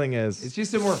that feeling is. It's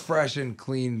just a more fresh and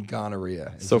clean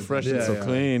gonorrhea. So fresh and Yeah, so yeah.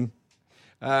 clean.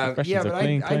 fresh Yeah, and so but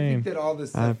clean, I think clean. that all this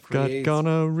stuff I've got creates...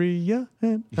 gonorrhea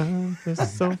and I'm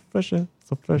just so fresh and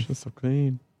so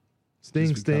clean. Sting,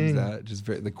 just becomes sting. that, just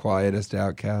the quietest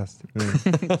outcast. That's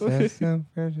so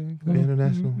fresh and clean.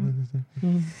 International.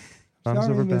 Bombs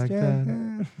over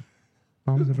Baghdad.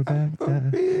 Bombs over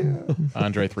Baghdad.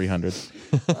 Andre 300.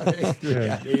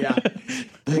 yeah.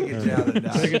 Take it down a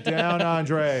notch. Take it down,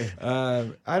 Andre.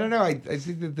 I don't know. I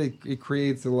think that it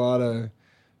creates a lot of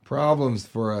problems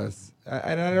for us.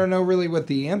 I don't know really what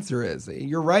the answer is.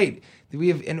 You're right. We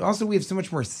have so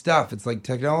much more stuff. It's like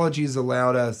technology has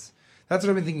allowed us. That's what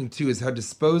I've been thinking too, is how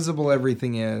disposable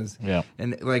everything is. Yeah.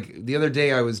 And like the other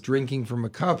day I was drinking from a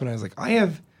cup and I was like, I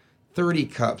have 30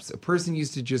 cups. A person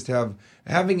used to just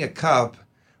having a cup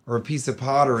or a piece of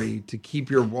pottery to keep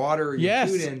your water or your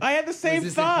Yes, food in. I had the same was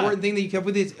this thought. important thing that you kept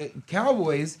with it.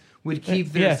 Cowboys would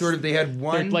keep their Yes. they had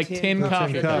one Like tin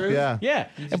coffee. Cup, yeah. Yeah.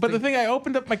 But the thing, I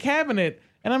opened up my cabinet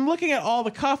and I'm looking at all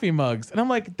the coffee mugs and I'm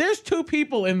like, there's 2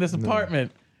 people in this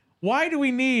apartment. Why do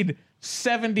we need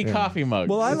 70 coffee mugs?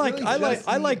 Well, I really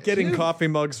like just getting two. coffee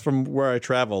mugs from where I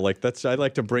travel. Like I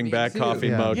like to bring back too. coffee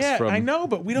Yeah. mugs yeah, from. I know,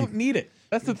 but we don't need it.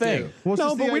 That's the thing. Well, it's No,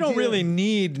 just but the we don't idea- really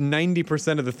need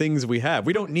 90% of the things we have.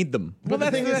 We don't need them. Well, the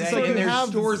that's thing the is, thing. it's like and you there's have-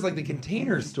 stores like the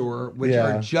Container Store, which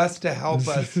Yeah. are just to help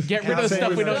us Get rid of have the stuff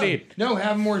more we don't need. No,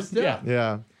 have more stuff. Yeah.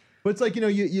 Yeah. But it's like,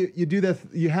 you do that.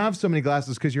 You have so many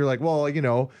glasses because you're like, well, I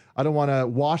don't want to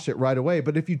wash it right away.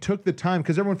 But if you took the time,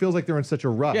 because everyone feels like they're in such a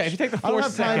rush. Yeah, if you take the I don't 4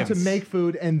 have time to seconds. make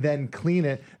food and then clean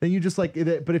it. Then you just like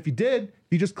it. But if you did, if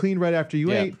you just cleaned right after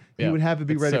you Yeah, ate, yeah. you would have it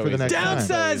be It's ready so for the easy. next time.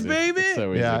 Downsize, baby! It's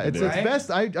so easy Yeah, to it's do. Right?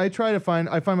 best. I try to find.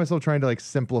 I find myself trying to like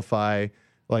simplify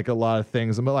like a lot of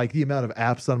things. But like the amount of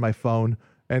apps on my phone.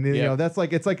 And Yep. that's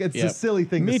like it's a Yep. silly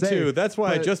thing Me to say. too. That's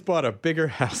why I but- just bought a bigger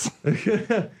house.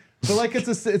 But like it's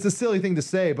a silly thing to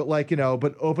say, but like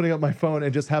but opening up my phone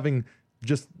and just having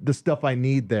just the stuff I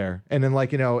need there, and then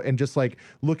like and just like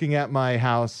looking at my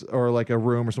house or like a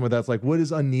room or something that's like what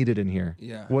is unneeded in here.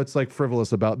 Yeah. What's like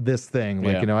frivolous about this thing?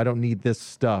 Like Yeah. I don't need this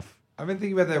stuff. I've been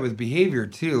thinking about that with behavior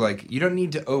too. Like you don't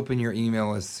need to open your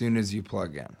email as soon as you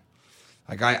plug in.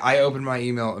 Like I open my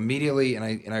email immediately and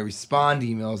I respond to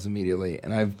emails immediately.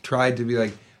 And I've tried to be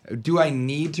like, do I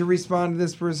need to respond to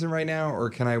this person right now, or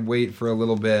can I wait for a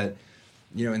little bit?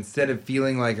 Instead of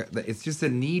feeling like it's just a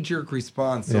knee-jerk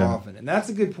response so Yeah. often. And that's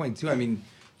a good point too. I mean,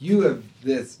 you have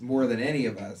this more than any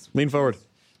of us. Lean forward.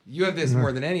 You have this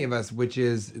more than any of us, which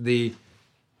is the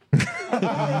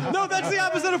No, that's the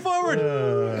opposite of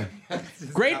forward.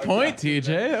 Great point,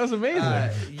 TJ. That was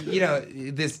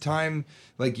amazing. this time,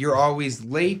 like you're always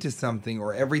late to something,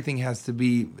 or everything has to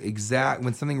be exact.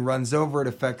 When something runs over, it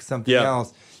affects something Yeah.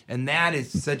 else, and that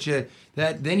is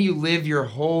then you live your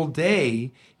whole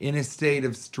day in a state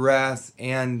of stress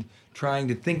and trying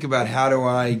to think about how do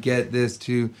I get this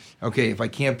to okay. If I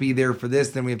can't be there for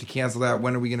this, then we have to cancel that.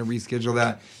 When are we going to reschedule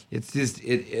that? It's just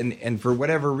and for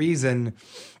whatever reason,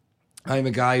 I'm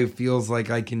a guy who feels like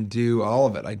I can do all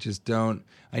of it. I just don't.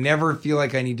 I never feel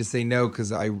like I need to say no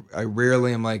because I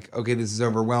rarely am like, okay, this is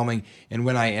overwhelming. And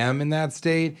when I am in that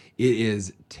state, it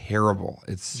is terrible.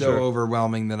 It's so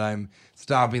overwhelming that I'm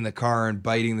stopping the car and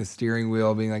biting the steering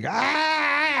wheel, being like,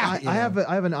 I have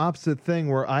an opposite thing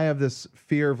where I have this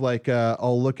fear of like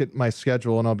I'll look at my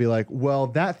schedule and I'll be like, well,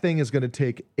 that thing is going to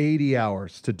take 80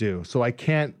 hours to do, so I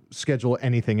can't schedule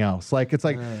anything else. Like it's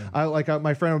like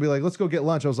my friend will be like, let's go get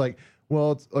lunch. I was like,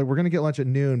 well, it's like we're going to get lunch at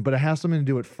noon, but I have something to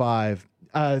do at 5.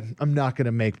 I'm not going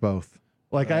to make both.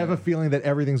 Like I have a feeling that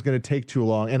everything's going to take too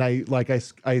long, and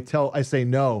I say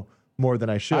no more than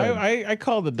I should. I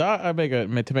called the doc. I to make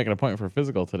an appointment for a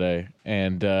physical today,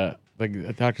 and the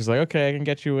doctor's like, "Okay, I can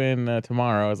get you in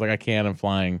tomorrow." I was like, "I can't. I'm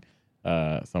flying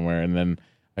somewhere." And then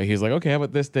he's like, "Okay, how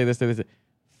about this day?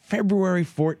 February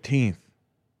 14th."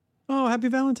 Oh, happy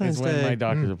Valentine's Is Day. when my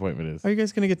doctor's appointment is. Are you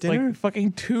guys going to get dinner? Like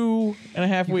fucking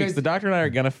 2.5 weeks. guys- The doctor and I are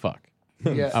gonna fuck.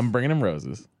 Yeah. I'm bringing him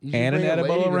roses You should and an bring a edible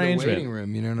lady to the arrangement. waiting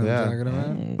room. You know what Yeah. I'm talking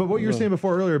about? But what you were saying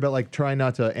before earlier about like trying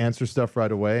not to answer stuff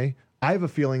right away, I have a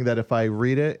feeling that if I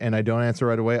read it and I don't answer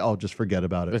right away, I'll just forget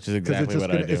about it. Which is 'Cause exactly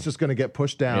what I do. It's just going to get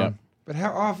pushed down. Yep. But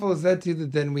how awful is that too?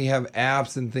 That then we have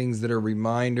apps and things that are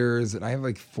reminders, and I have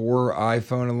like 4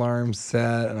 iPhone alarms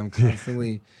set, and I'm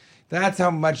constantly. That's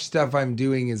how much stuff I'm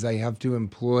doing is I have to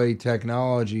employ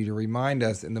technology to remind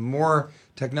us, and the more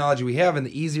technology we have, and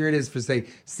the easier it is for say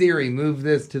Siri, move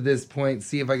this to this point,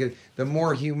 see if I can. The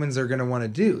more humans are going to want to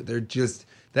do. They're just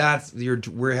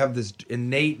we have this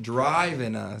innate drive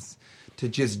in us to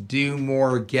just do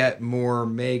more, get more,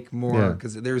 make more,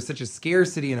 because there's such a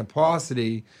scarcity and a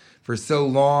paucity for so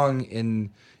long in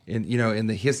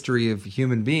the history of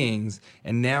human beings,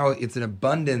 and now it's an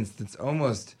abundance that's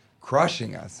almost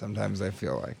crushing us. Sometimes I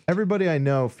feel like Everybody I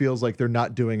know feels like they're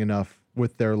not doing enough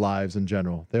with their lives in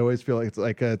general. They always feel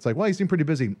like it's like, well, you seem pretty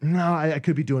busy. No, I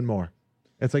could be doing more.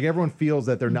 It's like everyone feels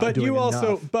that they're not But doing you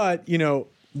also, enough. but you know,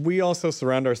 we also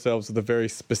surround ourselves with a very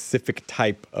specific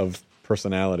type of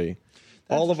personality.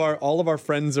 Almost all of our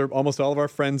friends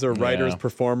are writers, Yeah.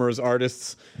 performers,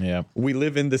 artists. Yeah. We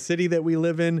live in the city that we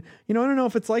live in. You know, I don't know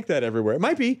if it's like that everywhere. It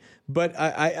might be, but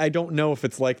I don't know if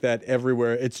it's like that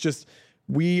everywhere. It's just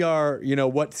we are, you know,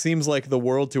 what seems like the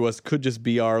world to us could just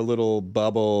be our little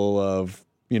bubble of,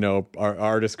 you know, our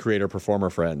artist, creator, performer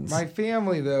friends. my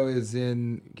family though is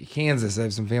in Kansas. I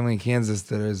have some family in Kansas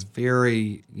that is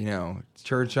very, you know,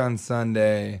 church on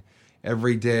Sunday.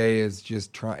 Every day is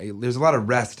just trying. There's a lot of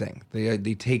resting. They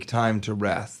take time to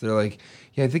rest. They're like,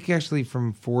 yeah, I think actually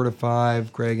from 4 to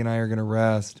 5, Greg and I are going to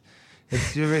rest.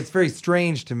 It's very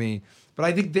strange to me. But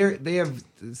I think they have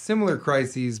similar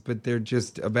crises, but they're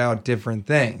just about different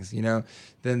things, you know.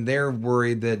 Then they're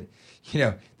worried that, you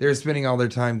know, they're spending all their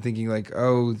time thinking like,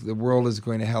 oh, the world is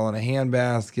going to hell in a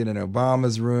handbasket and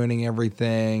Obama's ruining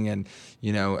everything. And,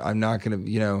 you know, I'm not going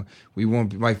to, you know, we won't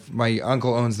be, my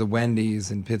uncle owns the Wendy's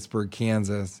in Pittsburgh,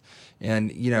 Kansas.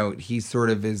 And, you know, he sort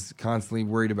of is constantly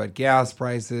worried about gas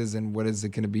prices and what is it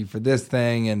going to be for this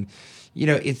thing. And, you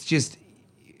know, it's just,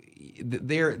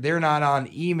 they're not on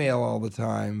email all the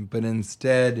time, but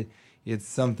instead it's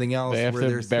something else. They have where to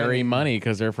they're bury spending, money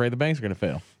because they're afraid the bank's going to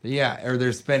fail. yeah, or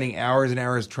they're spending hours and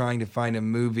hours trying to find a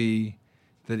movie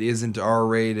that isn't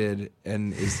R-rated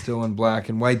and is still in black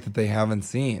and white that they haven't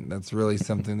seen. That's really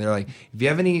something. They're like, if you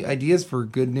have any ideas for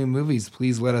good new movies,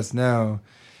 please let us know.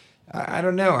 I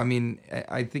don't know. I mean,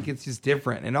 I think it's just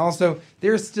different. And also,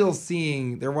 they're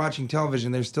watching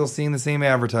television. They're still seeing the same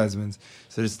advertisements.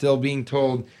 So they're still being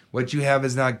told, what you have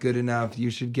is not good enough. You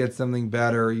should get something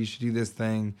better. You should do this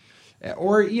thing.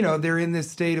 Or, you know, they're in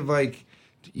this state of like,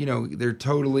 you know,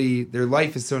 their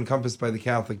life is so encompassed by the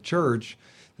Catholic Church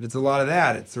that it's a lot of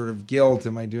that. It's sort of guilt.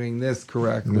 Am I doing this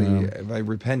correctly? Yeah. Have I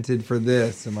repented for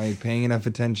this? Am I paying enough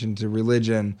attention to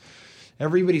religion?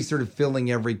 Everybody's sort of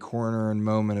filling every corner and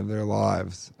moment of their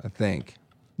lives, I think.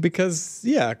 Because,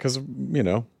 you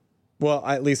know, well,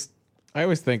 at least I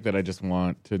always think that I just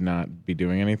want to not be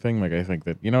doing anything. Like I think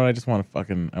that, you know what,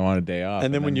 I want a day off.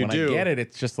 And then when you do- I get it,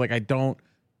 it's just like I don't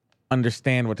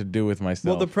understand what to do with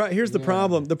myself. well, here's the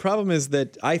problem. The problem is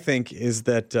that I think is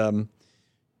that,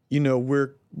 you know,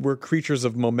 we're creatures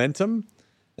of momentum.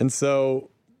 And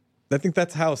so I think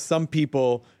that's how some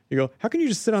people, you go, how can you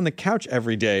just sit on the couch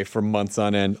every day for months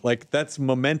on end? Like that's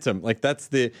momentum. Like that's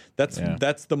the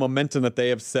momentum that they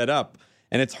have set up.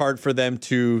 And it's hard for them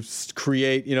to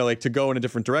create, you know, like to go in a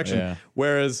different direction. Yeah.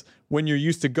 Whereas when you're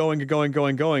used to going,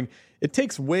 it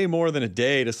takes way more than a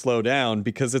day to slow down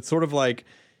because it's sort of like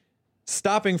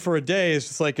stopping for a day is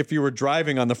just like if you were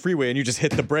driving on the freeway and you just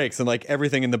hit the brakes and like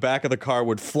everything in the back of the car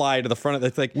would fly to the front of it.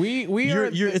 It's like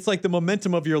it's like the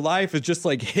momentum of your life is just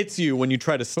like hits you when you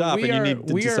try to stop and you need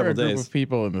to do several We are a group days. of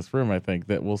people in this room, I think,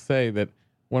 that will say that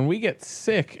when we get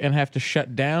sick and have to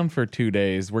shut down for 2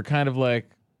 days, we're kind of like,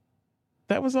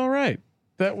 that was all right.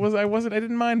 I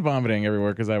didn't mind vomiting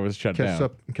everywhere because I was shut down.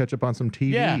 Catch up on some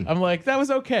TV. Yeah, I'm like, that was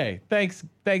okay. Thanks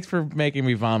for making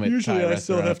me vomit. Usually Thai I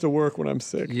still restaurant. have to work when I'm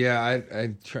sick. Yeah,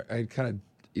 I kind of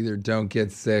either don't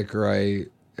get sick or I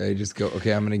just go,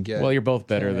 okay, I'm going to get. Well, you're both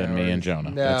better 10 than me hours. and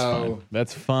Jonah. No.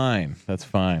 That's fine.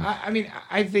 I mean,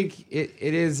 I think it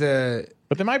is a.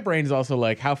 But then my brain's also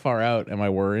like, how far out am I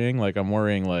worrying? Like, I'm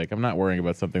worrying, like, I'm not worrying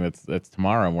about something that's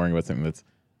tomorrow. I'm worrying about something that's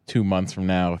 2 months from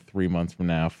now, 3 months from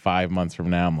now, 5 months from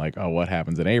now. I'm like, oh, what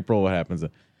happens in April? What happens?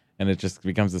 And it just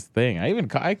becomes this thing.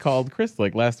 I called Chris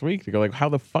like last week to go like, how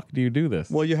the fuck do you do this?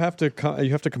 Well, you have to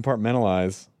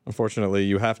compartmentalize. Unfortunately,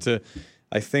 you have to.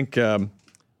 I think.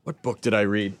 What book did I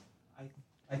read?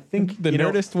 I think The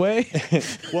Nerdist way?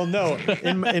 Well, no.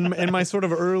 In my sort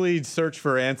of early search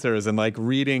for answers and like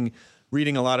reading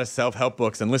a lot of self-help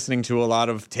books and listening to a lot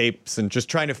of tapes and just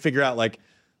trying to figure out like,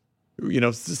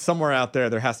 somewhere out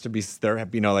there has to be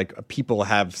like people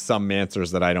have some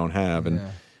answers that I don't have. And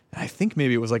I think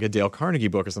maybe it was like a Dale Carnegie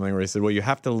book or something where he said, well, you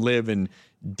have to live in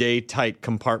day-tight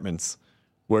compartments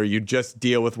where you just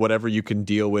deal with whatever you can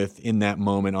deal with in that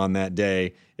moment on that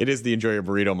day. It is the enjoy your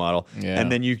burrito model. Yeah.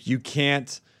 And then you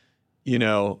can't,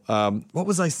 what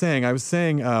was I saying? I was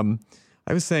saying,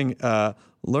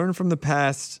 learn from the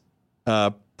past,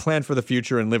 plan for the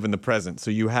future, and live in the present. So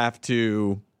you have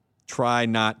to try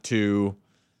not to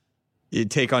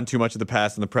take on too much of the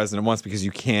past and the present at once, because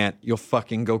you can't. You'll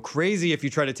fucking go crazy if you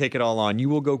try to take it all on. You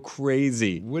will go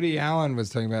crazy. Woody Allen was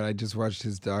talking about, I just watched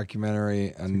his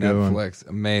documentary on Netflix.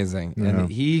 Amazing. Yeah.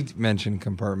 And he mentioned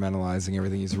compartmentalizing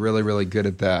everything. He's really, really good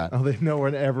at that. Oh, they know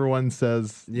when everyone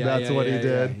says that's what he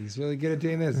did. Yeah. He's really good at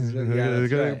doing this. He's really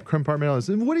good at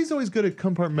compartmentalizing. And Woody's always good at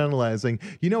compartmentalizing.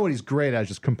 You know what he's great at?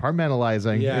 Just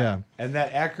compartmentalizing. Yeah. And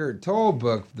that Eckhart Tolle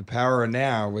book, The Power of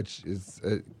Now, which is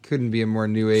couldn't be a more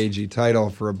new agey title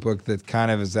for a book that kind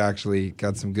of has actually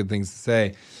got some good things to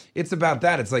say. It's about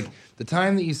that. It's like the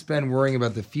time that you spend worrying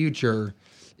about the future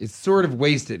is sort of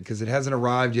wasted because it hasn't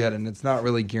arrived yet and it's not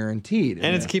really guaranteed.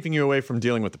 And it's keeping you away from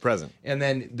dealing with the present. And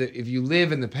then if you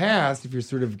live in the past, if you're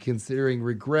sort of considering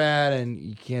regret and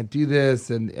you can't do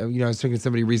this, and I was talking to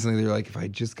somebody recently, they're like, if I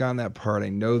just got on that part, I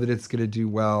know that it's going to do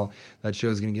well. That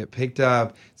show's going to get picked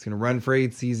up. It's going to run for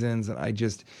 8 seasons. And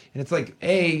it's like,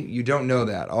 you don't know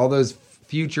that. All those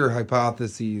future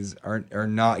hypotheses are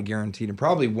not guaranteed and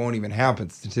probably won't even happen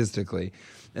statistically.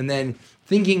 And then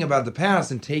thinking about the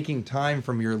past and taking time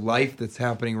from your life that's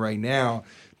happening right now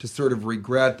to sort of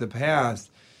regret the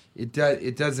past, it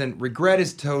doesn't. Regret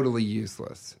is totally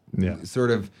useless. Yeah.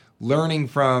 Sort of learning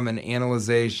from and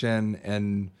analyzation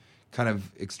and kind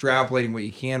of extrapolating what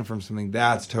you can from something,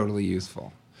 that's totally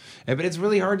useful. But it's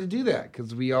really hard to do that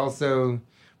because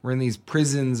we're in these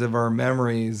prisons of our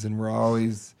memories and we're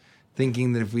always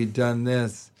thinking that if we'd done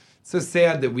this, it's so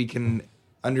sad that we can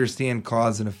understand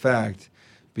cause and effect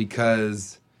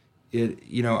because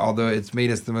although it's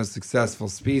made us the most successful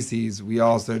species, we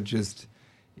also just,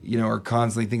 are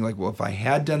constantly thinking like, well, if I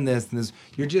had done this and this,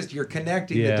 you're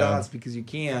connecting the dots because you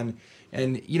can.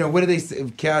 And, what do they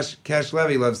say? Cash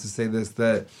Levy loves to say this,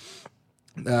 that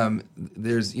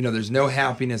there's no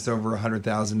happiness over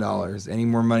 $100,000. Any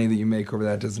more money that you make over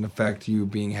that doesn't affect you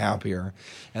being happier.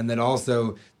 And then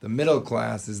also the middle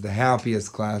class is the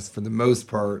happiest class for the most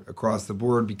part across the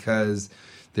board because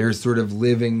they're sort of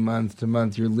living month to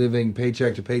month. You're living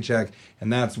paycheck to paycheck,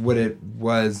 and that's what it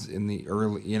was in the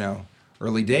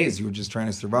early days. You were just trying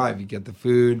to survive. You get the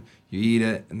food, you eat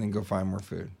it, and then go find more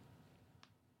food.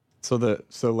 So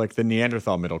like the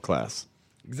Neanderthal middle class.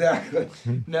 Exactly.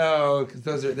 No,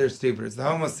 because they're stupid. It's the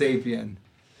Homo sapien.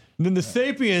 And then the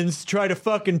sapiens try to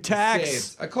fucking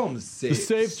tax. I call them the sapes.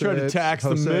 The sapes try to tax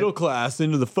the middle class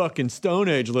into the fucking Stone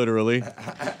Age, literally.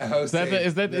 Is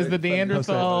the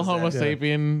Neanderthal Homo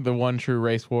sapien the one true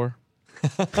race war?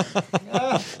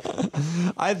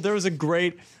 There was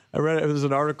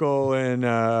an article in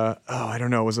I don't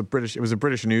know, it was a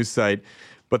British news site,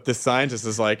 but the scientist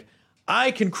is like, I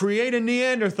can create a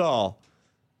Neanderthal.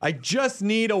 I just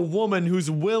need a woman who's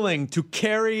willing to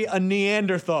carry a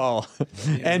Neanderthal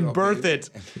and birth it.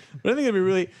 But I think it'd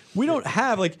be we don't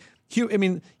have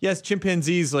yes,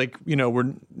 chimpanzees, we're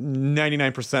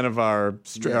 99% of our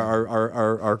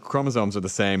chromosomes are the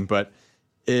same, but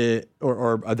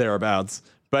or thereabouts.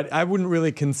 But I wouldn't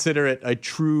really consider it a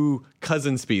true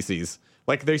cousin species.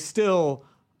 Like they still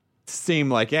seem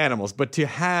like animals, but to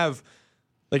have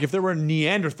if there were a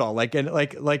Neanderthal,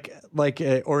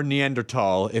 or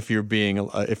Neanderthal, if you're being,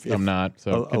 I'm not,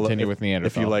 so continue with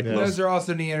Neanderthal. If you like, those are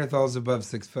also Neanderthals above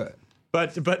 6 foot.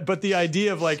 But the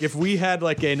idea of if we had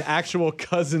an actual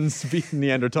cousin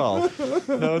Neanderthal,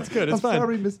 no, it's good, it's fine.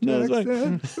 Sorry, Miss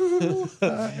Jackson.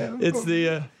 It's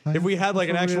the if we had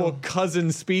an actual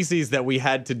cousin species that we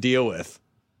had to deal with.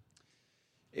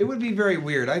 It would be very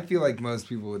weird. I feel like most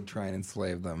people would try and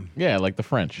enslave them. Yeah, like the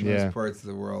French. Most parts of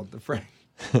the world, the French.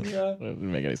 Yeah. Doesn't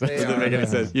make any sense. Doesn't make any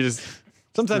sense. You just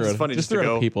sometimes it's funny just to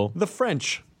go people. The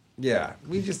French. Yeah,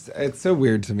 it's so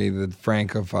weird to me that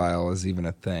Francophile is even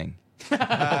a thing.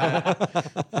 Yeah,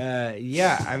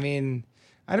 I mean,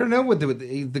 I don't know what the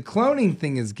cloning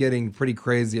thing is getting pretty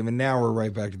crazy. I mean, now we're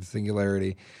right back to the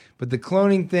singularity, but the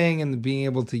cloning thing and the being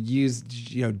able to use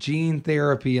gene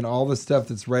therapy and all the stuff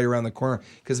that's right around the corner,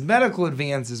 because medical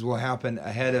advances will happen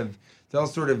ahead of. They'll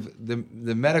sort of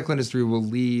the medical industry will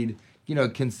lead.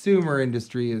 consumer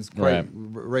industry is quite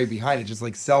right behind it. Just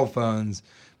like cell phones,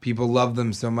 people love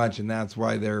them so much, and that's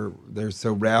why they're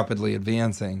so rapidly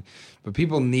advancing. But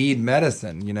people need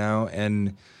medicine,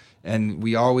 and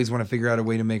we always want to figure out a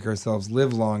way to make ourselves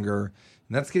live longer.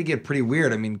 And that's going to get pretty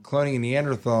weird. I mean, cloning a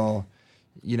Neanderthal,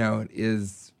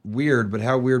 is weird, but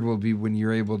how weird will it be when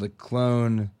you're able to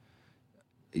clone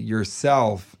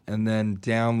yourself and then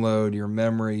download your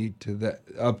memory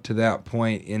up to that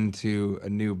point into a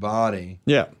new body?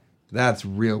 Yeah. That's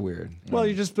real weird. Well,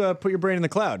 you just put your brain in the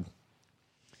cloud.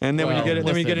 And then when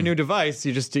you get a new device,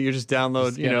 you just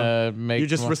download, you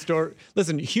just restore.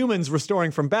 Listen, humans restoring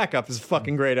from backup is a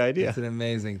fucking great idea. It's an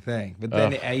amazing thing. But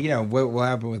then, what will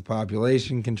happen with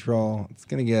population control? It's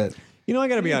going to get, I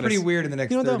got to be honest, pretty weird in the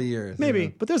next 30 years. Maybe,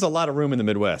 but there's a lot of room in the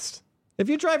Midwest. If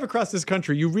you drive across this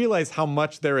country, you realize how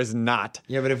much there is not.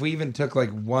 Yeah, but if we even took like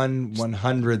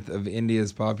 1/100th of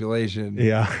India's population,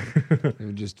 it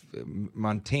would just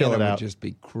Montana would just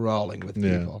be crawling with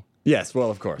people. Yes, well,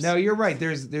 of course. No, you're right.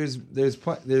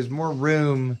 There's more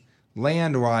room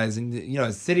land-wise,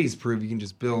 and cities prove you can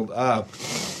just build up.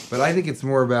 But I think it's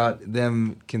more about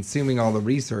them consuming all the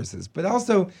resources. But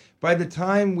also, by the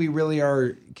time we really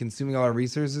are consuming all our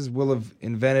resources, we'll have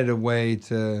invented a way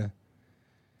to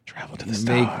travel to the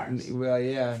stars.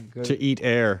 To eat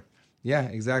air. Yeah,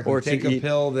 exactly. Or take a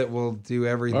pill that will do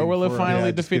everything. Or we'll have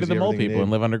finally defeated the mole people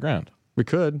and live underground. We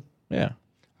could. Yeah.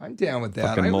 I'm down with that.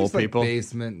 Fucking I mole always people. Like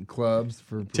basement clubs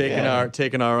for taking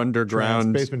our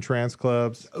underground basement trance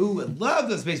clubs. Ooh, I love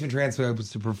those basement trance clubs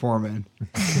to perform in.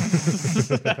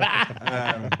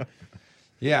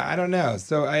 I don't know.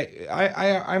 So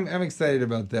I'm excited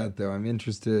about that though. I'm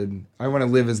interested. I want to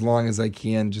live as long as I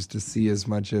can just to see as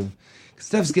much of.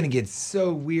 Stuff's gonna get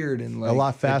so weird in like a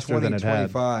lot faster than it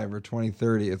had. 2025 or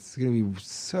 2030. It's gonna be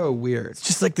so weird. It's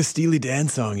just like the Steely Dan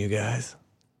song, you guys.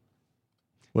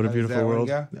 What a beautiful world.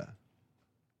 Yeah.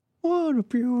 What a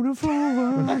beautiful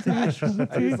world. I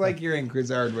just like hearing Chris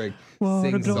Hardwick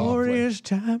sing a glorious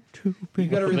softly. time to be. You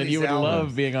gotta Then release you would albums.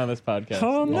 love being on this podcast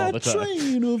On all the that time.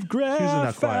 train of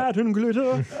graphite and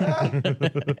glitter,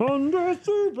 under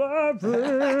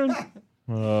the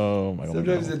Oh my god.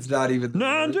 Sometimes it's not even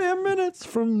 90 minutes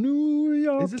from New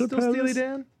York Is it to still Steely Paris.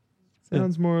 Dan?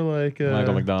 Sounds more like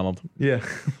Michael McDonald. Yeah.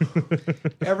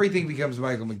 Everything becomes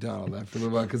Michael McDonald after a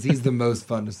little while because he's the most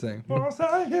fun to sing. Every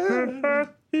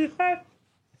time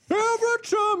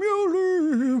you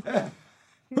leave, every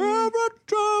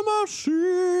time I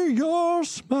see your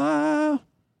smile.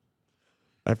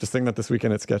 I have to sing that this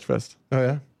weekend at Sketchfest. Oh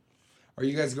yeah. Are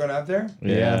you guys going out there?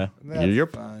 Yeah.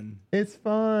 That's fun. It's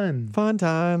fun. Fun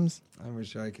times. I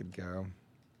wish I could go.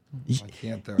 I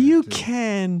can't though. You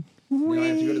can. No, I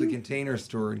have to go to the container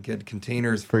store and get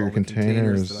containers For your all the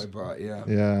containers. that I bought. Yeah.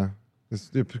 Yeah.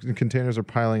 The containers are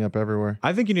piling up everywhere.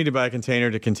 I think you need to buy a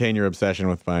container to contain your obsession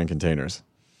with buying containers.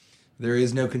 There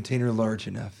is no container large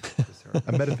enough.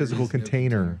 A metaphysical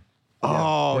container.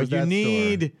 Oh, Where's that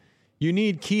you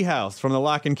need Key House from the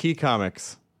Lock and Key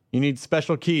comics. You need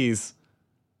special keys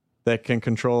that can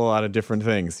control a lot of different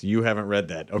things. You haven't read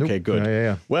that. Okay, Nope. good.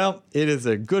 Yeah. Well, it is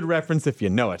a good reference if you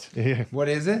know it. Yeah. What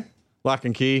is it? Lock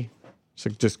and Key. It's a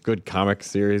just good comic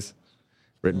series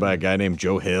written by a guy named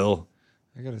Joe Hill.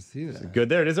 I gotta see that. Good.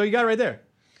 There it is. Oh, you got it right there.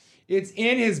 It's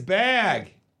in his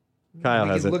bag. Kyle We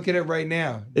has can it. look at it right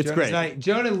now. It's great.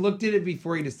 Jonah looked at it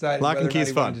before he decided Lock and whether or not Key's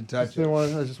he fun. wanted to touch it.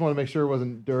 I just want to make sure it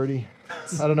wasn't dirty.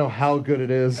 I don't know how good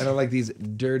it is. I don't like these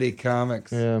dirty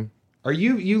comics. Yeah. Are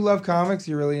you love comics?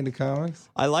 You're really into comics?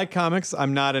 I like comics.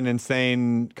 I'm not an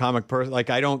insane comic person. Like,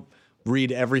 I don't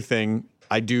read everything.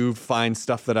 I do find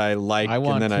stuff that I like, I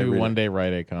want and then I to read one it. day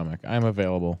write a comic. I'm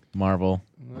available. Marvel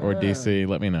or DC.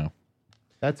 Let me know.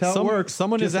 That's how it works.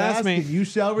 Someone Just has asked ask me. and you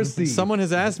shall receive. Someone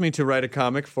has asked me to write a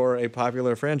comic for a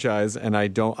popular franchise, and I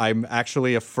don't. I'm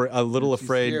actually a little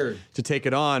afraid scared? to take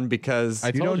it on because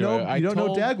You don't know. You don't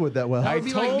know Dagwood that well. I would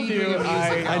be like told me doing you. a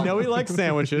musical. I know he likes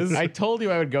sandwiches. I told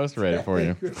you I would ghostwrite it for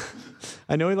you.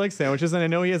 I know he likes sandwiches, and I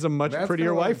know he has a much That's prettier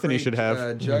got a lot of wife than he great, should have.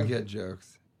 Jughead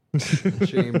jokes. In the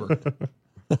chamber.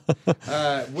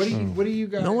 What do you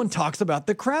guys? No one talks about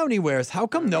the crown he wears. How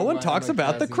come no one talks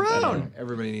about the crown?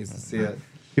 Everybody needs to see it.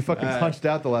 He fucking punched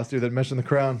out the last dude that mentioned the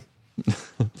crown.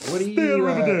 What do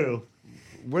you?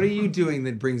 What are you doing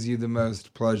that brings you the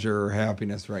most pleasure or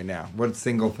happiness right now? What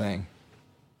single thing?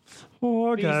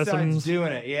 Besides Orgasms.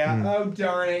 doing it, yeah. Oh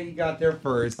darn it, you got there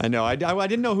first. I know. I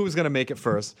didn't know who was going to make it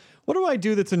first. What do I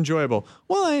do that's enjoyable?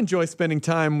 Well, I enjoy spending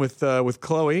time with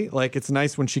Chloe. Like, it's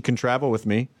nice when she can travel with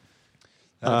me.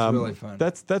 That's really fun.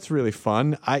 That's really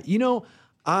fun.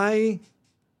 I'm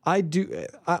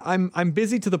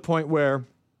busy to the point where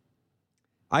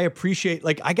I appreciate,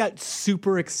 like, I got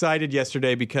super excited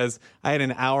yesterday because I had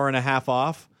an hour and a half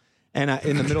off in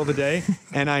the middle of the day,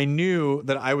 and I knew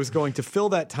that I was going to fill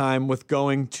that time with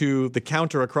going to the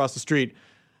counter across the street.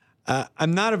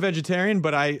 I'm not a vegetarian,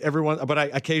 but I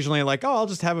occasionally like, I'll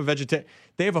just have a vegetarian.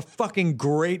 They have a fucking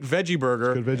great veggie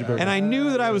burger. Good veggie burger. And I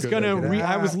knew that I was going to,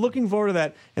 I was looking forward to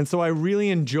that. And so I really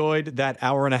enjoyed that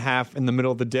hour and a half in the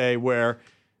middle of the day where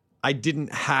I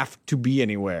didn't have to be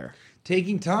anywhere.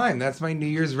 Taking time. That's my New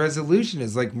Year's resolution,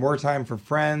 is like more time for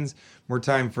friends, more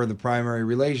time for the primary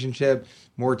relationship,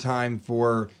 more time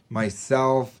for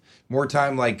myself, more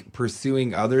time like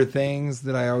pursuing other things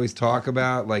that I always talk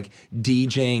about, like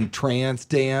DJing trance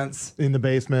dance. In the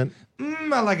basement.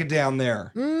 I like it down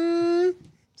there.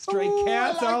 Stray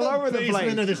cats all over the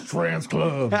place. Of this trance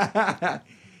club.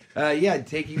 Yeah,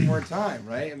 taking more time,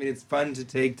 right? I mean, it's fun to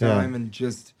take time and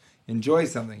just enjoy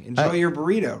something. Enjoy your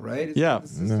burrito, right? Yeah.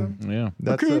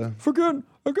 That's Forget.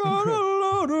 I got a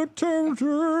lot of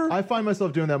temperature. I find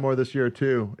myself doing that more this year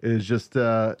too. Is just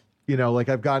like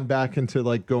I've gotten back into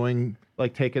like going,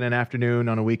 like taking an afternoon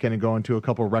on a weekend and going to a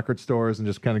couple of record stores and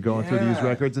just kind of going through these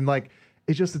records, and like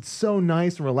it's so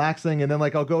nice and relaxing. And then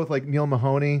like I'll go with like Neil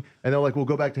Mahoney, and then like we'll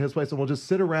go back to his place and we'll just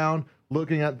sit around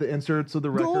looking at the inserts of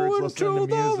the records, listening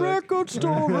to music. The record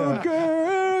store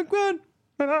again.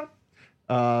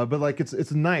 But like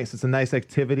it's nice. It's a nice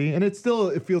activity, and it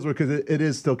feels weird because it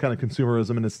is still kind of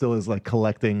consumerism, and it still is like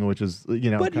collecting, which is But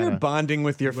kinda, you're bonding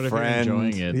with your friends.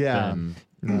 Enjoying it. Yeah.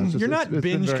 You're not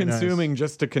binge consuming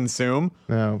just to consume.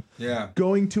 No. Yeah.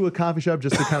 Going to a coffee shop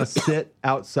just to kind of sit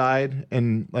outside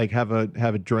and like have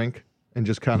a drink and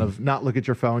just kind of not look at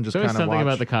your phone, just There's kind of something watch.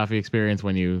 about the coffee experience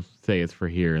when you say it's for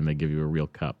here and they give you a real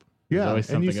cup. There's Yeah, always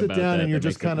and you something sit about down that and you're that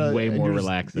just makes it kind of way more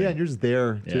relaxing. Yeah, and you're just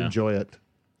there to Yeah. enjoy it.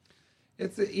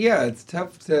 It's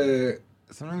tough to,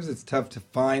 sometimes it's tough to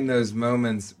find those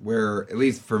moments where, at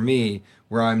least for me,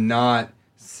 where I'm not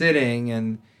sitting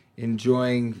and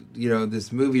enjoying,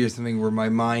 this movie or something where my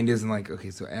mind isn't like, okay,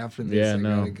 so after this, Yeah, I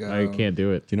no, gotta go. I can't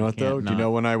do it. Do you know what though? Do you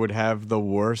know when I would have the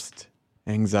worst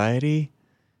anxiety?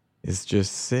 Is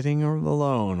just sitting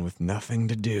alone with nothing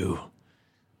to do,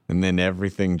 and then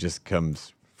everything just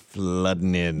comes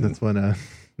flooding in. That's when,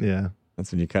 yeah.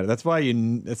 That's when you cut it. That's why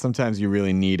sometimes you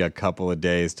really need a couple of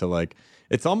days to like.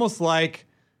 It's almost like,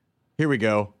 here we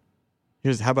go.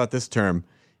 How about this term?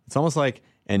 It's almost like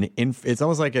an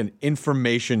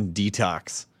information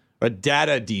detox, a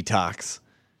data detox,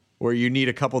 where you need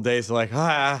a couple days to like,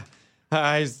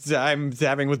 I'm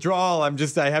having withdrawal. I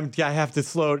have to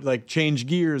slow, like change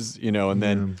gears, and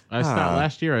then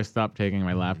last year I stopped taking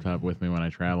my laptop with me when I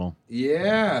travel.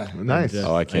 Yeah. Nice.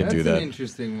 Oh, I can't do That's that. an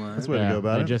interesting one. That's the way to go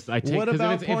about it. I take, What 'cause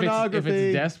about if pornography?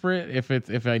 it's desperate,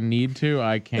 if I need to,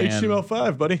 I can.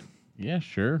 HTML5, buddy. Yeah,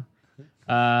 sure.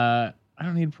 I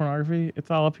don't need pornography.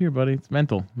 It's all up here, buddy. It's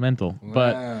mental. Wow.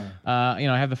 But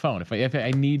I have the phone. If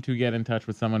I need to get in touch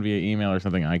with someone via email or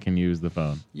something, I can use the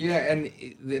phone. Yeah, and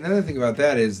another thing about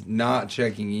that is not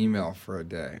checking email for a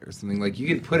day or something. Like, you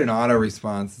can put an auto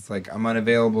response. It's like, I'm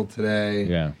unavailable today.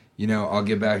 Yeah. I'll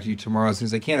get back to you tomorrow as soon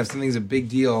as I can. If something's a big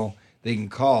deal, they can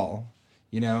call,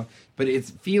 But it's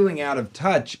feeling out of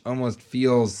touch almost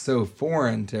feels so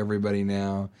foreign to everybody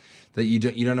now that you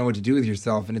don't know what to do with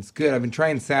yourself. And it's good. I've been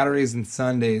trying Saturdays and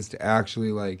Sundays to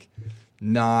actually like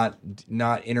not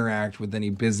interact with any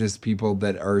business people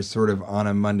that are sort of on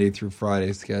a Monday through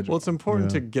Friday schedule. Well, it's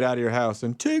important to get out of your house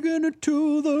and taking it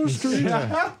to the street.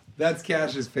 That's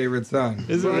Cash's favorite song.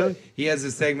 Is it really? He has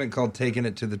a segment called "Taking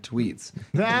It to the Tweets."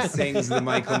 He sings the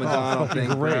Michael McDonald thing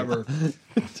forever.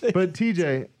 But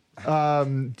TJ,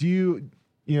 do you,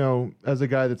 as a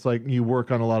guy that's like, you work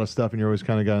on a lot of stuff and you're always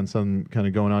kind of got some kind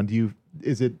of going on,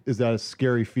 is that a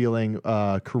scary feeling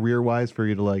career wise for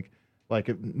you to like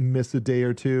miss a day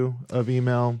or two of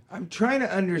email? I'm trying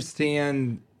to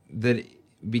understand that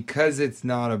because it's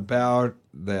not about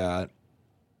that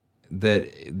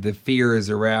the fear is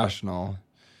irrational,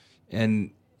 and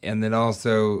then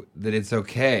also that it's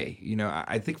okay.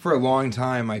 I think for a long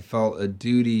time I felt a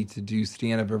duty to do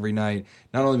stand-up every night,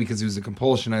 not only because it was a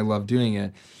compulsion, I loved doing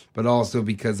it, but also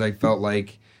because I felt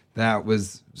like that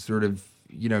was sort of,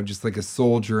 just like a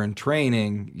soldier in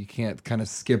training. You can't kind of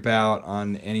skip out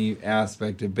on any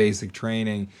aspect of basic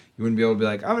training. You wouldn't be able to be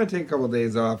like, I'm going to take a couple of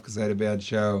days off because I had a bad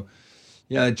show.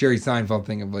 The Jerry Seinfeld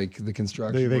thing of like the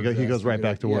construction. He goes right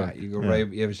back to work. Yeah, you go right.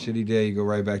 You have a shitty day, you go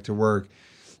right back to work.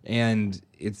 And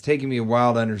it's taken me a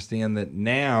while to understand that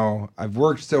now I've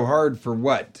worked so hard for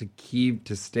what?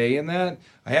 To stay in that?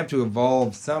 I have to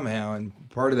evolve somehow. And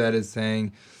part of that is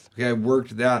saying, okay, I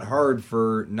worked that hard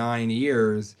for 9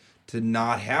 years to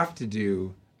not have to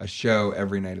do a show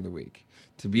every night of the week,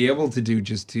 to be able to do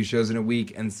just 2 shows in a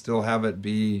week and still have it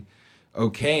be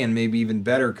okay and maybe even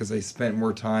better because I spent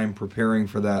more time preparing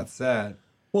for that set.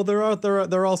 Well,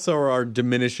 there also are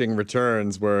diminishing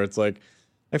returns where it's like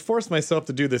I forced myself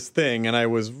to do this thing and I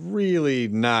was really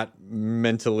not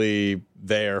mentally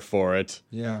there for it.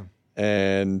 Yeah.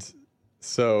 And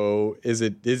so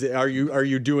are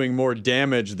you doing more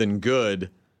damage than good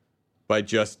by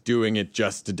just doing it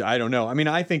I don't know. I mean,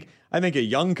 I think a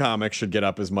young comic should get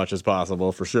up as much as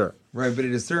possible for sure. Right, but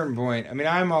at a certain point, I mean,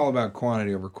 I'm all about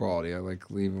quantity over quality. I like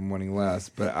leave them wanting less,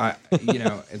 but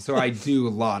and so I do a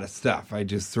lot of stuff. I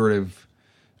just sort of,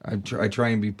 I try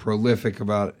and be prolific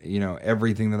about,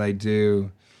 everything that I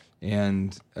do,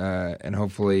 and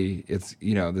hopefully it's,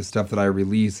 the stuff that I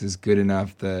release is good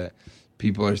enough that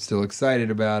people are still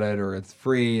excited about it, or it's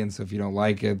free, and so if you don't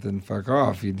like it, then fuck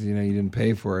off. You didn't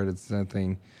pay for it. It's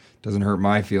nothing, doesn't hurt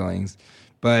my feelings.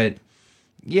 But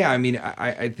yeah, I mean,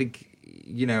 I think,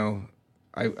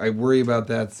 I worry about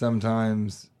that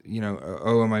sometimes,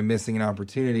 am I missing an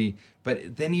opportunity?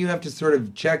 But then you have to sort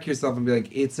of check yourself and be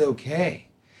like, it's okay.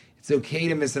 It's okay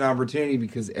to miss an opportunity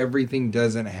because everything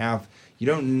you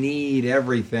don't need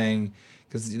everything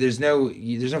because there's no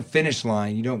finish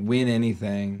line. You don't win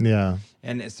anything. Yeah.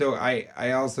 And so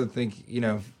I also think,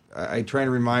 I try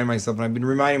to remind myself, and I've been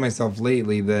reminding myself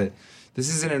lately that this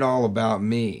isn't at all about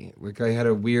me. Like I had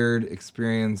a weird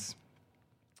experience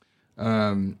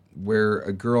where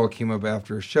a girl came up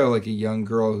after a show, like a young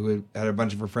girl who had a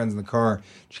bunch of her friends in the car.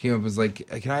 She came up and was like,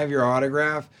 "Can I have your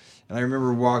autograph?" And I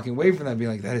remember walking away from that being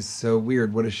like, that is so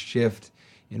weird. What a shift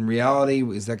in reality.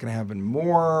 Is that going to happen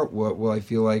more? What will I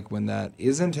feel like when that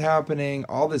isn't happening?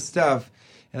 All this stuff.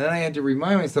 And then I had to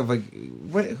remind myself, like,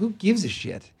 who gives a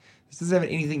shit? This doesn't have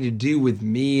anything to do with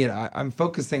me, and I'm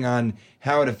focusing on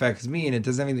how it affects me, and it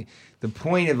doesn't have anything. The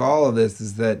point of all of this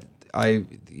is that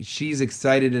she's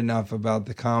excited enough about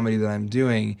the comedy that I'm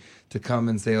doing to come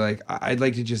and say, like, I'd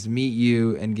like to just meet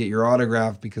you and get your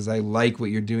autograph because I like what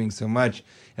you're doing so much,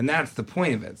 and that's the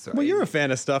point of it. So, well, you're a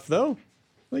fan of stuff, though.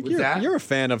 Like you're a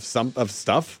fan of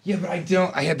stuff. Yeah, but I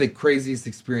don't. I had the craziest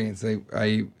experience.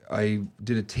 I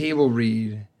did a table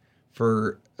read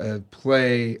for a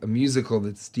musical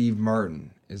that Steve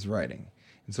Martin is writing.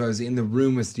 And so I was in the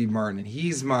room with Steve Martin, and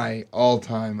he's my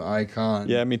all-time icon.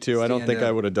 Yeah, me too. I don't think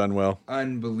I would have done well.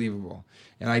 Unbelievable.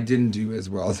 And I didn't do as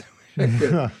well as I wish I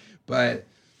could. But,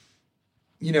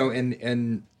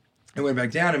 and I went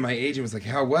back down, and my agent was like,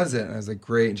 "How was it?" And I was like,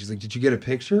 "Great." And she's like, "Did you get a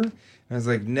picture?" And I was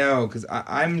like, "No, because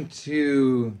I'm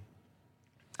too...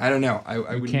 I don't know. I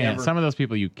would can't. never. Some of those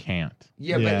people you can't.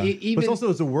 Yeah, but even but also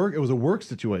it was a work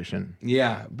situation.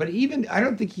 Yeah, but even I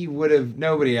don't think he would have.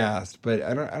 Nobody asked, but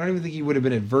I don't even think he would have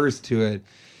been adverse to it.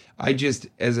 I just,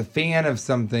 as a fan of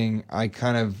something, I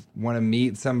kind of want to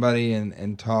meet somebody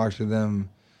and talk to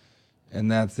them,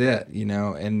 and that's it,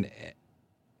 And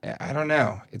I don't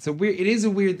know. It is a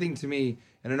weird thing to me.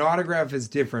 And an autograph is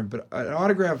different, but an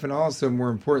autograph and also, more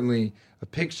importantly, a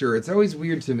picture. It's always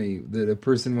weird to me that a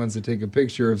person wants to take a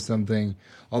picture of something,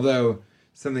 although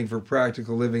something for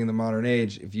practical living in the modern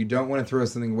age, if you don't want to throw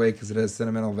something away because it has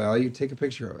sentimental value, take a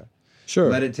picture of it. Sure.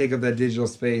 Let it take up that digital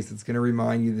space. It's going to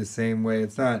remind you the same way.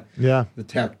 It's not the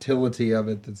tactility of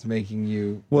it that's making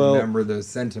you remember those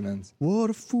sentiments. What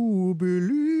a fool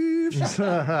believes.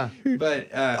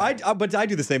 But I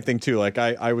do the same thing too. Like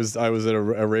I was at a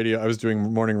radio. I was doing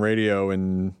morning radio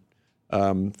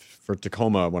for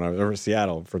Tacoma or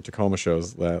Seattle for Tacoma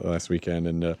shows last weekend,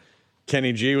 and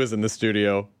Kenny G was in the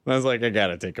studio. And I was like, I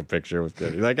gotta take a picture with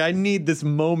Kenny. Like I need this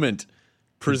moment.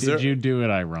 Did you do it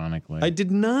ironically? I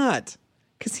did not,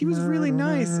 because he was really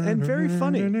nice and very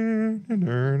funny.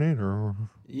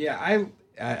 Yeah, I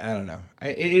don't know.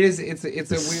 It's a weird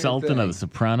Sultan thing. of the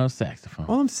soprano saxophone.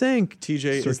 All I'm saying,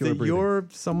 TJ, is that breathing. you're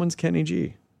someone's Kenny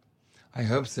G. I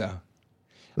hope so.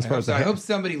 I hope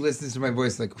somebody listens to my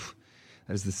voice like,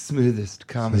 that is the smoothest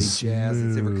comedy jazz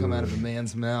that's ever come out of a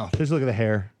man's mouth. Just look at the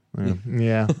hair.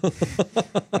 Yeah.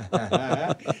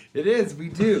 It is. We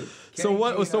do. So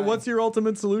what's your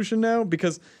ultimate solution now?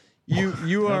 Because you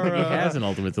I are. don't think he has an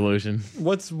ultimate solution.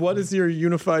 What is your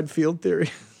unified field theory?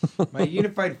 My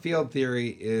unified field theory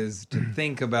is to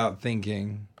think about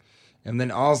thinking, and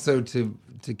then also to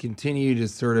continue to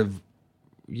sort of,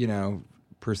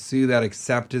 pursue that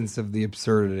acceptance of the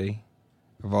absurdity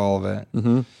of all of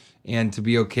it, and to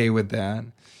be okay with that,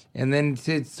 and then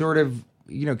to sort of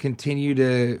continue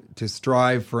to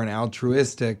strive for an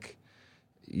altruistic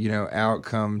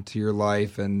outcome to your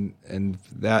life, and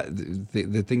that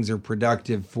the things are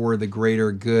productive for the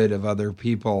greater good of other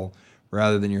people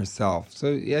rather than yourself.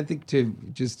 So yeah, I think to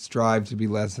just strive to be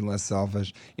less and less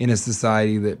selfish in a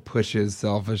society that pushes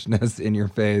selfishness in your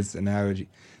face, and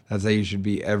that's how you should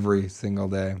be every single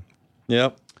day.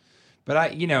 Yep. But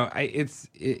that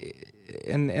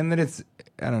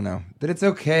it's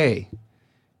okay.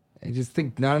 I just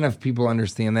think not enough people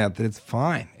understand that it's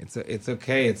fine. It's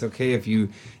okay. It's okay if you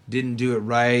didn't do it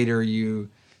right, or too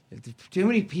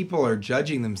many people are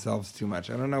judging themselves too much.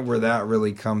 I don't know where that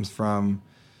really comes from.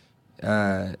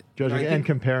 Judging and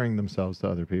comparing themselves to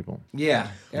other people. Yeah.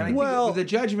 And I think the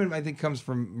judgment, I think, comes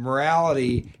from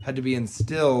morality had to be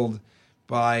instilled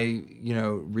by,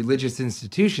 religious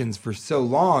institutions for so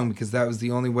long, because that was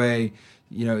the only way,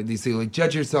 they say, like,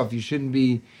 judge yourself. You shouldn't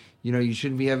be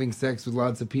having sex with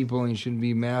lots of people, and you shouldn't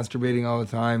be masturbating all the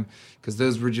time, because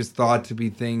those were just thought to be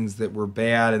things that were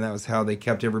bad, and that was how they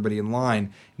kept everybody in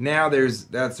line. Now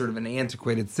that's sort of an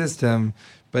antiquated system,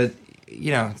 but,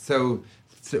 so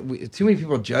too many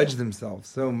people judge themselves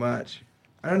so much.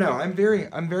 I don't know. I'm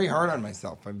very hard on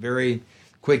myself. I'm very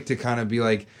quick to kind of be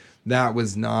like, that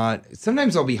was not.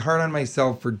 Sometimes I'll be hard on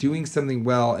myself for doing something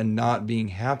well and not being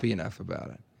happy enough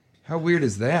about it. How weird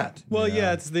is that? Well,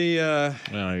 yeah, it's the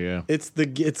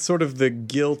it's sort of the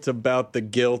guilt about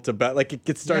like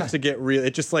it starts to get real.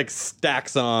 It just like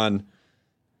stacks on.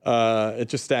 It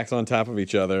just stacks on top of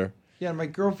each other. Yeah, my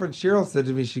girlfriend Cheryl said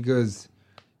to me, she goes,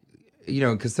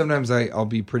 because sometimes I'll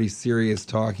be pretty serious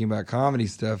talking about comedy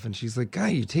stuff, and she's like, "Guy,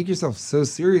 you take yourself so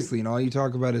seriously, and all you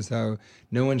talk about is how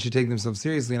no one should take themselves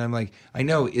seriously." And I'm like, "I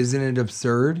know, isn't it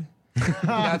absurd?"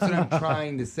 That's what I'm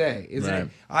trying to say, isn't it?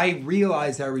 I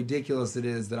realize how ridiculous it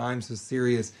is that I'm so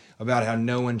serious about how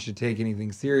no one should take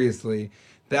anything seriously.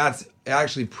 That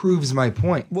actually proves my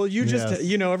point. Well,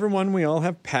 we all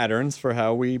have patterns for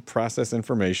how we process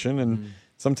information, and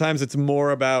sometimes it's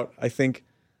more about, I think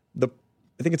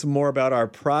it's more about our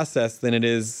process than it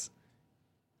is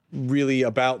really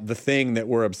about the thing that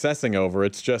we're obsessing over.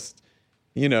 It's just,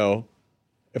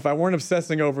 if I weren't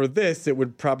obsessing over this, it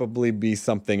would probably be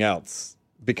something else,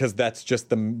 because that's just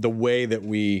the way that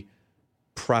we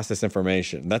process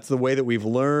information. That's the way that we've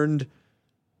learned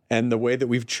and the way that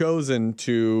we've chosen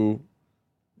to.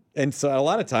 And so a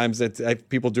lot of times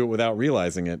people do it without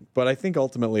realizing it. But I think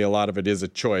ultimately a lot of it is a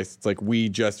choice. It's like we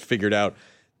just figured out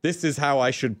this is how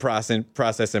I should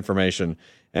process information.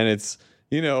 And it's,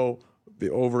 the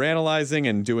overanalyzing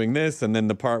and doing this, and then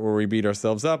the part where we beat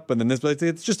ourselves up, and then this, but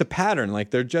it's just a pattern.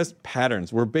 Like, they're just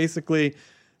patterns. We're basically,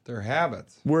 they're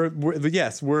habits.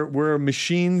 We're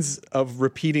machines of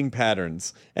repeating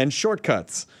patterns and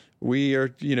shortcuts. We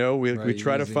are, we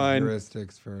try to find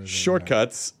heuristics for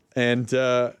shortcuts, and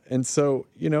so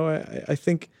I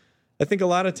think a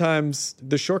lot of times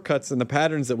the shortcuts and the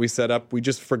patterns that we set up, we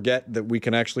just forget that we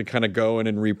can actually kind of go in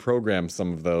and reprogram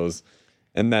some of those,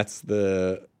 and that's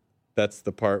the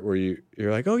part where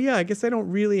you're like, oh yeah, I guess I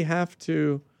don't really have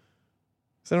to.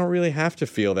 So I don't really have to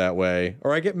feel that way,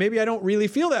 or maybe I don't really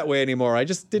feel that way anymore. I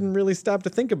just didn't really stop to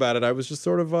think about it. I was just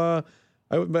sort of, I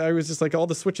was just like, all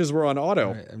the switches were on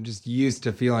auto. Right. I'm just used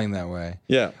to feeling that way.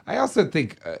 Yeah. I also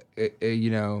think,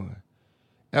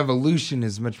 evolution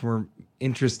is much more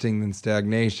interesting than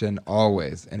stagnation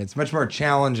always, and it's much more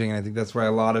challenging. And I think that's why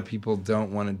a lot of people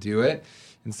don't want to do it.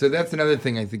 And so that's another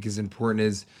thing I think is important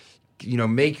is,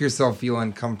 make yourself feel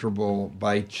uncomfortable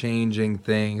by changing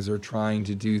things or trying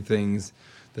to do things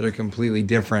that are completely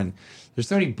different. There's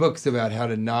so many books about how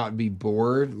to not be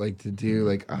bored, like to do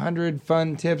like 100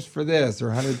 fun tips for this or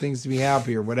 100 things to be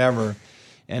happy or whatever.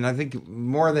 And I think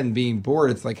more than being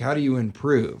bored, it's like, how do you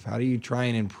improve? How do you try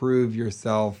and improve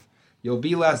yourself? You'll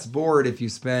be less bored if you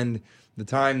spend the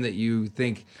time that you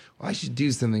think, well, I should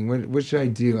do something. What should I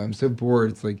do? I'm so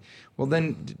bored. It's like, well,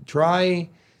 then try,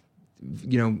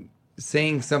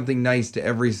 saying something nice to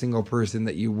every single person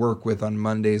that you work with on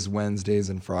Mondays, Wednesdays,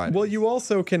 and Fridays. Well, you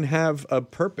also can have a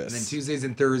purpose. And then Tuesdays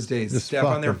and Thursdays, step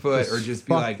on their foot or just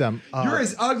be like, you're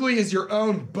as ugly as your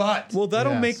own butt. Well,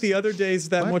 that'll make the other days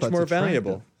that much more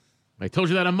valuable. I told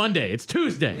you that on Monday. It's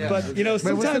Tuesday. Yeah. But, sometimes...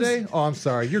 Wait, what's today? Oh, I'm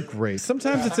sorry. You're great.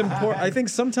 Sometimes it's important. I think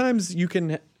sometimes you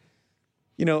can,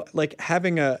 like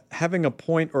having a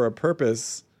point or a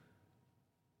purpose,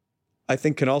 I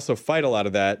think can also fight a lot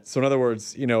of that. So in other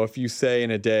words, if you say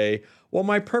in a day, well,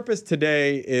 my purpose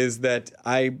today is that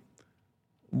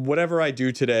whatever I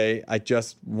do today, I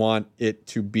just want it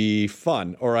to be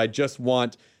fun, or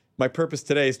my purpose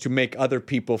today is to make other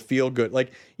people feel good.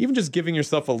 Like, even just giving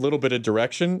yourself a little bit of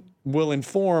direction will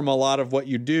inform a lot of what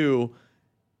you do,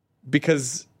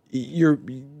 because you're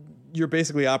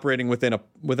basically operating within a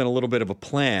little bit of a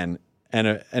plan and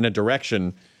a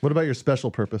direction. What about your special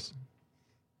purpose?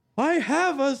 I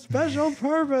have a special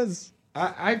purpose.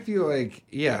 I feel like,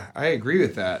 yeah, I agree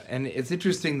with that. And it's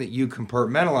interesting that you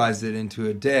compartmentalize it into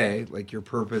a day, like your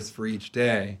purpose for each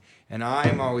day. And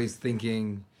I'm always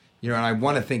thinking, and I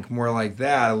want to think more like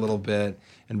that a little bit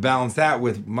and balance that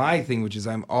with my thing, which is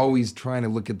I'm always trying to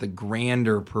look at the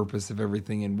grander purpose of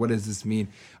everything and what does this mean?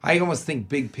 I almost think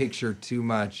big picture too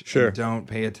much. Sure. And don't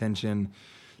pay attention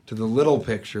to the little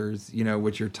pictures,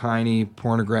 which are tiny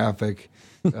pornographic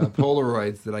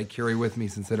Polaroids that I carry with me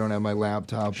since I don't have my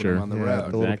laptop when I'm on the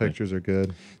road. The little pictures are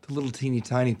good. The little teeny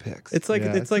tiny pics. It's like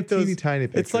it's like the those teeny tiny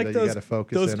picture it's like that those you gotta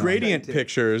focus those in on. gradient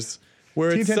pictures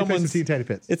where Teeny it's tiny pics and someone's teeny tiny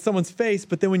pits. it's someone's face,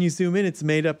 but then when you zoom in, it's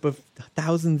made up of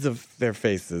thousands of their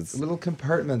faces. Little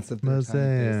compartments of their tiny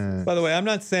faces. By the way, I'm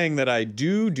not saying that I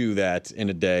do that in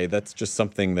a day. That's just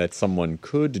something that someone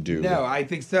could do. No, I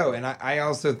think so. And I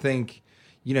also think,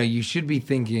 you should be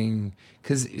thinking,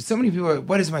 because so many people are,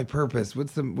 what is my purpose?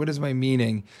 What is my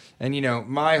meaning? And,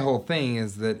 my whole thing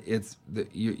is that it's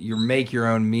that you make your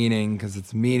own meaning because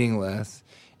it's meaningless.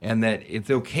 And that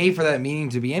it's okay for that meaning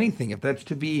to be anything. If that's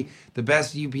to be the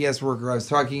best UPS worker. I was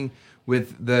talking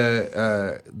with this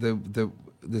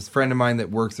friend of mine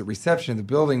that works at reception at the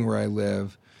building where I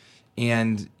live.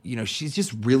 And, she's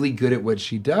just really good at what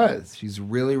she does. She's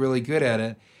really, really good at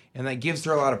it. And that gives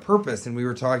her a lot of purpose. And we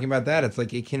were talking about that. It's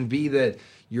like it can be that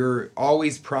you're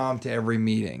always prompt to every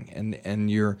meeting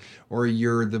and you're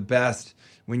the best.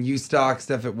 When you stock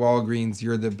stuff at Walgreens,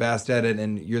 you're the best at it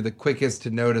and you're the quickest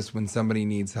to notice when somebody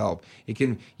needs help. It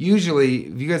can usually,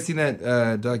 have you guys seen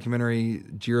that documentary,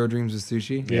 Jiro Dreams of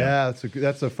Sushi? Yeah,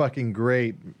 that's a fucking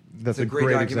great, that's a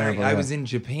great documentary. example. I was in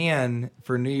Japan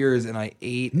for New Year's and I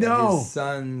ate at his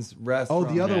son's restaurant.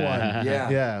 Oh, the other one.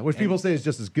 Yeah, which people say is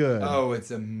just as good. Oh,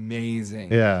 it's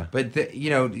amazing. Yeah. But,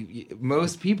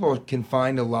 most people can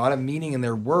find a lot of meaning in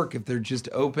their work if they're just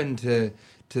open to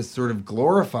sort of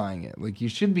glorifying it. Like, you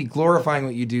should be glorifying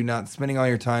what you do, not spending all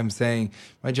your time saying,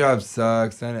 my job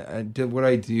sucks, I did what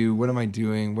I do, what am I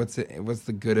doing, what's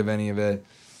the good of any of it?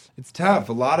 It's tough.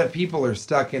 A lot of people are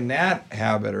stuck in that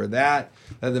habit or that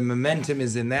the momentum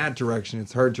is in that direction.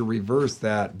 It's hard to reverse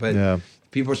that, but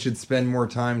people should spend more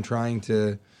time trying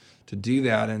to do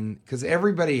that. And because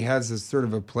everybody has this sort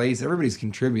of a place, everybody's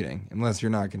contributing unless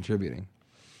you're not contributing.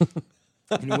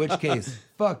 In which case,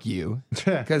 fuck you,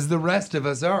 because the rest of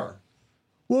us are.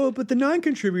 Well, but the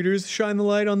non-contributors shine the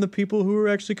light on the people who are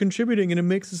actually contributing, and it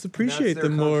makes us appreciate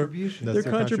them more. Their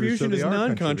contribution is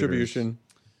non-contribution.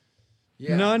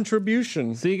 Yeah.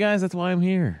 Non-tribution. See, guys, that's why I'm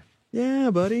here.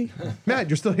 Yeah, buddy. Matt,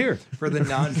 you're still here. For the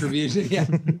non-tribution. Yeah.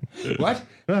 What?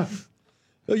 Oh,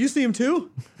 you see him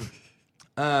too?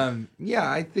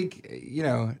 Yeah, I think,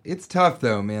 it's tough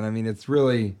though, man. I mean, it's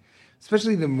really...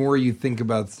 Especially the more you think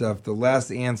about stuff, the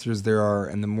less answers there are,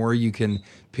 and the more you can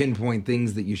pinpoint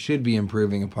things that you should be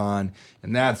improving upon.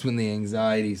 And that's when the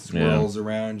anxiety swirls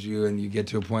around you, and you get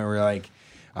to a point where you're like,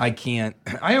 I can't.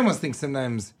 I almost think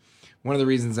sometimes one of the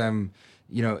reasons I'm,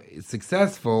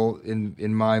 successful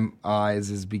in my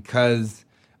eyes is because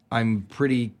I'm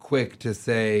pretty quick to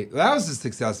say, that was a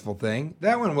successful thing.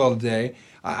 That went well today.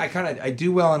 I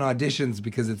do well in auditions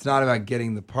because it's not about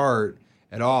getting the part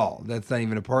at all. That's not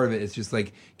even a part of it. It's just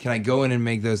like, can I go in and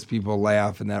make those people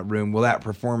laugh in that room? Will that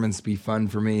performance be fun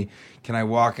for me? Can I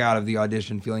walk out of the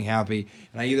audition feeling happy?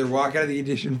 And I either walk out of the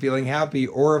audition feeling happy,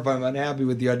 or if I'm unhappy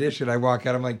with the audition, I walk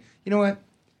out, I'm like, you know what?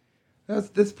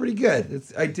 That's pretty good.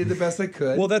 I did the best I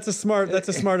could. Well, that's a smart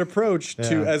approach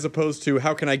to, as opposed to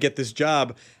how can I get this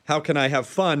job? How can I have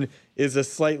fun? Is a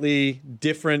slightly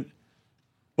different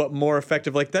but more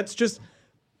effective. Like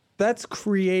that's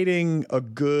creating a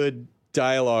good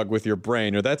dialogue with your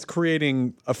brain, or that's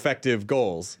creating effective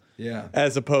goals. Yeah.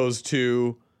 As opposed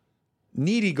to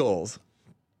needy goals,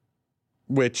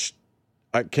 which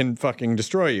can fucking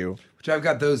destroy you. Which I've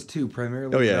got those too,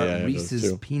 primarily. Yeah,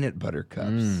 Reese's peanut butter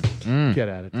cups. Get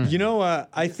at it.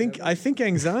 I think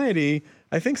anxiety.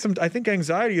 I think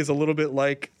anxiety is a little bit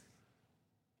like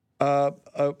a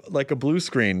blue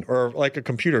screen or like a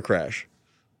computer crash,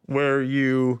 where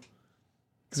you.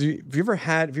 Have you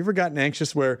ever gotten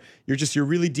anxious where you're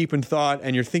really deep in thought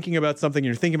and you're thinking about something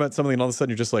and all of a sudden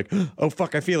you're just like, oh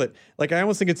fuck, I feel it. Like, I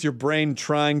almost think it's your brain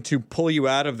trying to pull you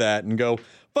out of that and go,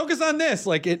 focus on this.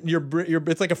 Like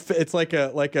it's like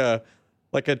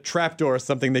a trapdoor or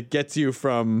something that gets you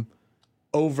from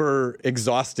over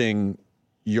exhausting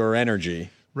your energy.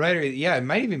 Right. Or, yeah, it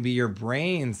might even be your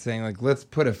brain saying, like, let's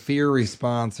put a fear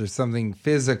response or something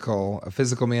physical, a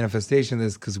physical manifestation of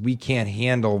this, because we can't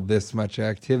handle this much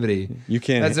activity. You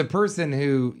can't. As a person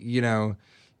who,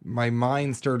 my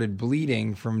mind started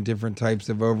bleeding from different types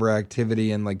of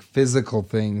overactivity and like physical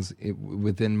things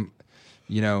within,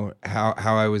 how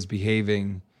I was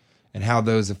behaving and how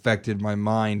those affected my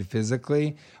mind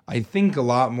physically. I think a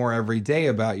lot more every day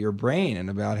about your brain and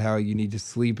about how you need to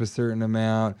sleep a certain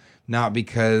amount, not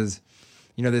because,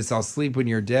 this I'll sleep when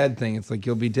you're dead thing. It's like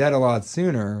you'll be dead a lot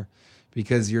sooner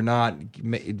because you're not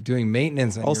doing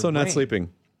maintenance on Also your not brain. sleeping.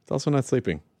 It's also not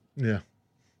sleeping. Yeah.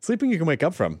 Sleeping you can wake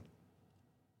up from.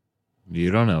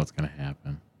 You don't know what's going to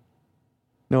happen.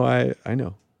 No, I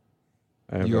know.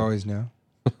 You always know?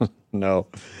 No,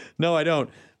 I don't.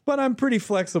 But I'm pretty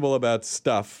flexible about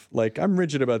stuff. Like, I'm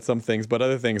rigid about some things, but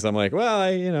other things I'm like,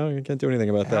 well, you can't do anything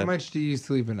about that. How much do you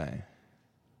sleep a night?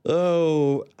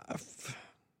 Oh,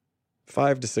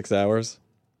 5 to 6 hours.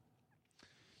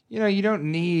 You don't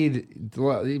need,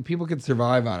 people could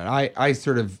survive on it. I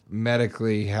sort of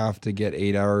medically have to get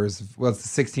 8 hours. Well, it's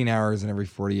 16 hours in every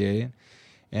 48.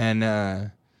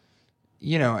 And,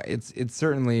 it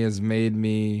certainly has made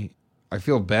me, I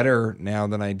feel better now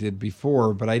than I did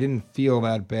before, but I didn't feel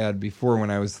that bad before when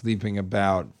I was sleeping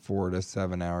about 4 to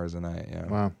 7 hours a night. Yeah.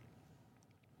 Wow.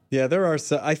 Yeah, there are.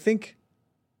 I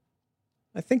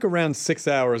think around 6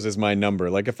 hours is my number.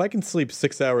 Like, if I can sleep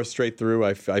 6 hours straight through,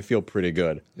 I feel pretty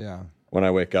good. Yeah. When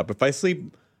I wake up, if I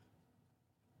sleep,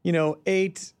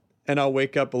 8, and I'll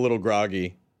wake up a little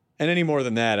groggy, and any more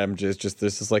than that, I'm just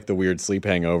this is like the weird sleep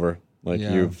hangover. Like,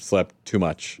 you've slept too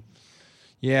much.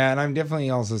 Yeah, and I'm definitely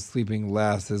also sleeping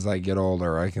less as I get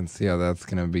older. I can see how that's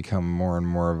going to become more and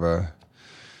more of a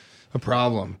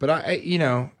problem. But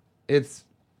it's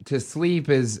to sleep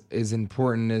is as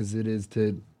important as it is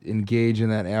to engage in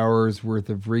that hour's worth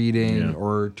of reading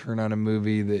or turn on a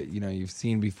movie that you've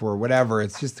seen before. Whatever,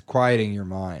 it's just quieting your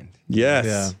mind. Yes.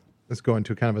 Yeah. Let's go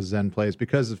into kind of a Zen place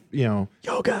because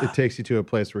yoga. It takes you to a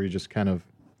place where you're just kind of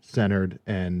centered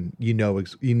and you know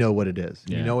what it is.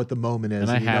 Yeah. You know what the moment is.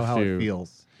 And you know how it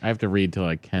feels. I have to read till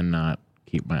I cannot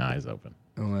keep my eyes open.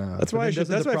 Oh, wow. That's why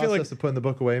Doesn't the process of putting the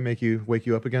book away wake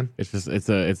you up again? It's just it's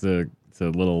a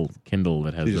little Kindle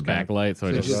that has the backlight, so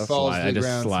I just slide it.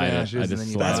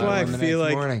 That's why I feel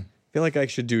like I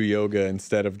should do yoga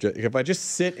instead of if I just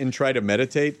sit and try to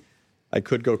meditate, I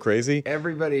could go crazy.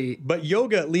 But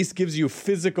yoga at least gives you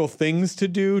physical things to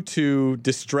do to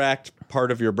distract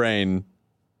part of your brain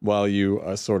while you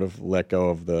sort of let go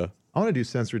of the. I want to do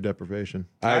sensory deprivation.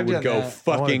 I would go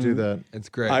fucking. I want to do that. It's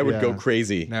great. I would go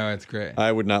crazy. No, it's great.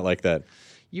 I would not like that.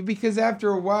 Because after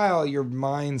a while, your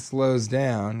mind slows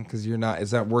down because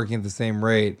it's not working at the same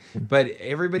rate. But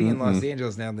everybody in Los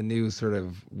Angeles now, the new sort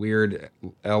of weird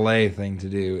LA thing to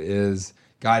do is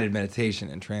guided meditation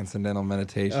and transcendental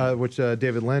meditation. Which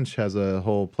David Lynch has a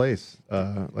whole place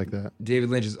like that. David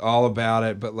Lynch is all about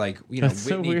it, but That's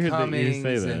so Whitney weird that you Cummings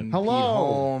say that. and Pete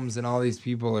Holmes and all these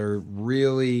people are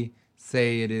really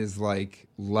say it is like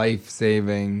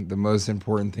life-saving, the most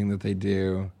important thing that they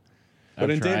do. But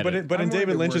in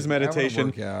David Lynch's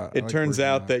meditation, it turns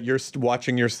out that you're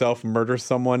watching yourself murder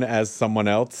someone as someone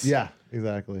else. Yeah,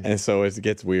 exactly. And so it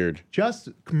gets weird. Just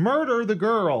murder the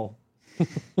girl.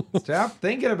 Stop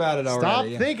thinking about it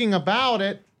already. Stop thinking about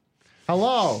it.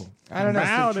 Hello. I don't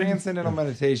know. So transcendental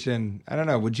meditation. I don't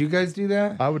know. Would you guys do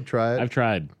that? I would try it. I've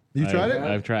tried. You tried it?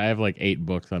 I've tried. I have like 8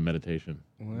 books on meditation.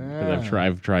 Wow. Because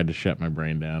I've tried to shut my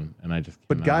brain down, and I just.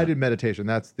 But cannot. guided meditation.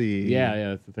 That's the. Yeah,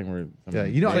 that's the thing where. Yeah,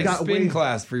 I got spin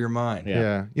class for your mind.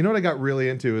 Yeah. You know what I got really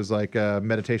into is like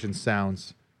meditation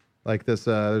sounds. Like this,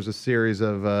 there's a series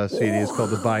of CDs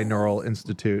called the Binaural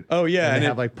Institute. Oh yeah, and they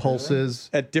have like pulses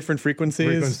at different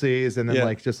frequencies, and then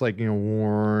like just like kind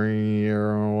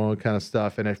of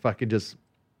stuff, and I fucking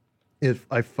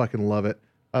love it.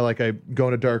 I go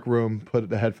in a dark room, put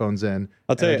the headphones in,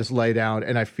 I just lay down,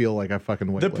 and I feel like I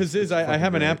fucking wake. The Pazziz, I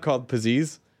have an app called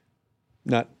Pazziz,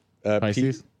 not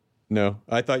Pisces. No,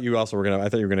 I thought you were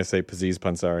gonna say Pazziz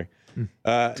Pansari. No.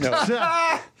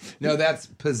 No, that's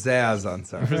pizzazz on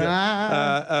sorry.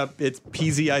 It's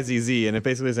PZIZZ, and it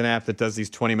basically is an app that does these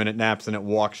 20-minute naps, and it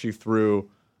walks you through,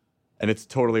 and it's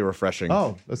totally refreshing.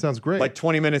 Oh, that sounds great. Like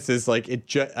 20 minutes is like it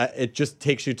just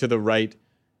takes you to the right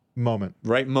moment,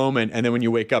 and then when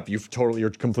you wake up, you're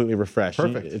completely refreshed.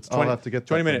 Perfect. It's I'll have to get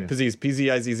 20-minute Pazziz,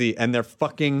 PZIZZ, and they're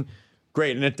fucking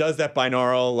great, and it does that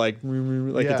binaural it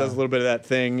does a little bit of that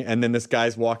thing, and then this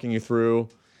guy's walking you through.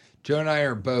 Joe and I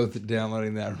are both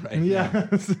downloading that right now.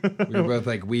 We're both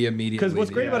like, we immediately. Because what's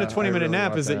great about a 20-minute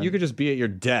nap is that you could just be at your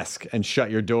desk and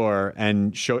shut your door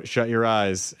and shut your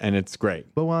eyes, and it's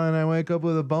great. But when I wake up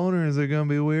with a boner, is it going to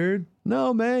be weird?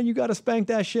 No, man, you got to spank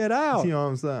that shit out. You know what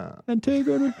I'm saying? And take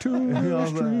it to You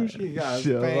got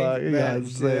to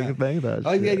spank that. I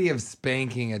like the idea of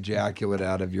spanking ejaculate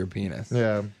out of your penis.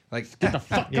 Yeah. Like, get the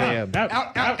fuck out.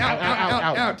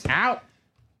 Out.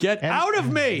 Get out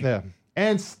of me. Yeah.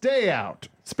 And stay out.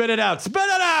 Spit it out. Spit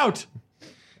it out.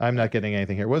 I'm not getting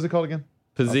anything here. What is it called again?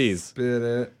 Pizziz. Spit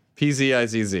it.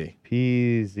 P-Z-I-Z-Z.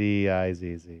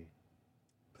 P-Z-I-Z-Z.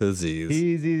 Pizziz.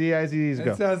 P-Z-Z-I-Z-Z.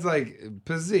 Go. It sounds like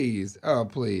Pizziz. Oh,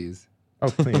 please. Oh,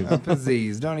 please.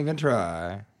 Pizziz. Don't even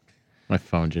try. My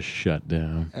phone just shut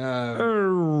down.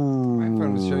 My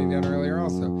phone was shutting down earlier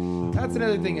also. That's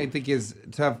another thing I think is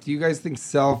tough. Do you guys think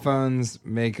cell phones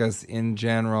make us in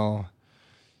general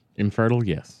infertile?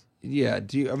 Yes. Yeah.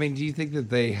 Do you think that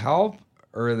they help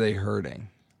or are they hurting?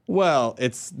 Well,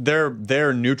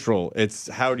 they're neutral. It's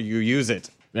how do you use it?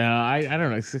 I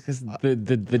don't know. It's because the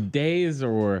days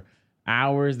or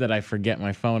hours that I forget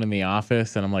my phone in the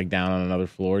office and I'm like down on another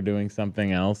floor doing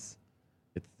something else.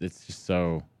 It's just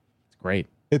so it's great.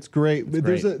 It's great.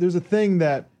 There's a thing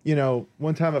that,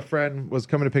 one time a friend was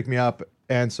coming to pick me up,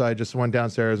 and so I just went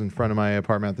downstairs in front of my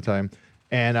apartment at the time,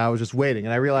 and I was just waiting,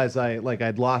 and I realized I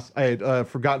had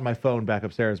forgotten my phone back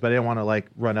upstairs, but I didn't want to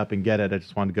run up and get it. I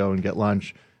just wanted to go and get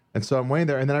lunch. And so I'm waiting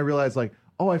there, and then I realized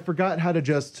I forgot how to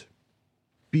just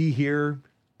be here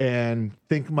and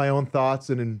think my own thoughts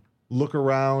and look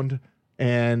around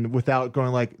and without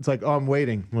going it's I'm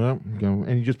waiting. Well, go,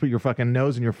 and you just put your fucking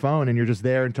nose in your phone and you're just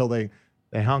there until they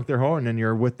honk their horn and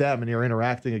you're with them and you're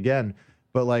interacting again.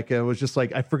 But it was just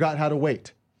I forgot how to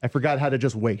wait. I forgot how to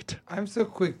just wait. I'm so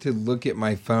quick to look at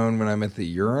my phone when I'm at the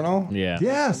urinal. Yeah.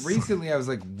 Yes. Recently, I was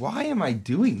like, why am I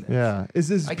doing this? Yeah. Is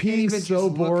this peeing so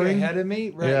boring? Look ahead of me?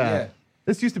 Right. Yeah.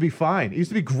 This used to be fine. It used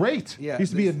to be great. Yeah. It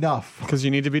used to be enough. Because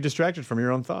you need to be distracted from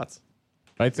your own thoughts.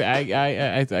 I'd say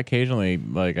I occasionally,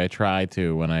 I try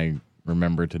to when I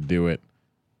remember to do it.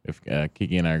 If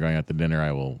Kiki and I are going out to dinner,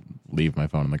 I will leave my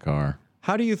phone in the car.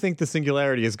 How do you think the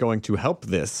Singularity is going to help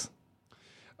this?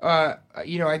 I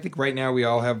think right now we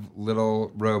all have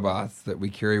little robots that we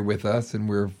carry with us and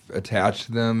we're attached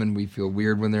to them and we feel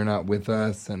weird when they're not with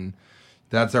us, and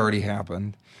that's already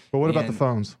happened. But what about the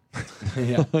phones?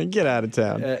 Yeah. Get out of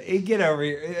town. Get over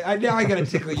here. Now I got to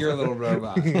tickle your little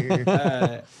robot.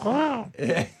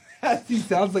 He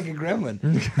sounds like a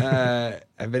gremlin.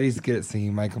 I bet he's good at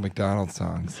singing Michael McDonald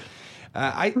songs.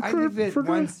 I think that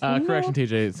once... Correction,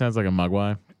 TJ. It sounds like a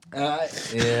mugwai.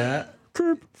 Yeah.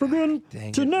 Keep forgetting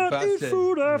to not eat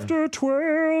food after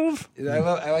 12. I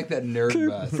like that nerd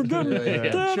bust. Forgetting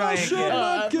that I shall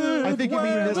not get I think you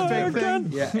mean this fake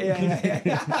thing. Yeah.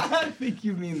 I think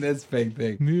you mean this fake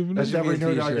thing. That's every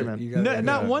nerd argument.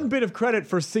 Not one bit of credit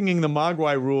for singing the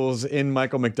Mogwai rules in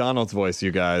Michael McDonald's voice,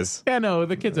 you guys. Yeah, no,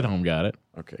 the kids at home got it.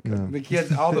 Okay, good. The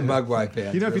kids, all the Mogwai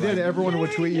fans. If you did, everyone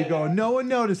would tweet you going, no one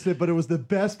noticed it, but it was the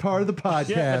best part of the podcast.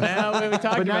 Yeah, now we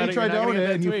talk but now about you try to own it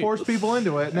and you force people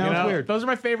into it. Now it's weird. Those are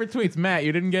my favorite tweets. Matt,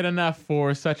 you didn't get enough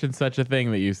for such and such a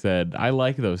thing that you said. I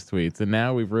like those tweets, and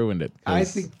now we've ruined it. I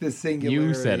think the Singularity...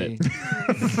 You said it. Who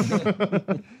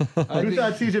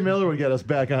thought TJ Miller would get us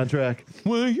back on track?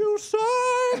 Will you say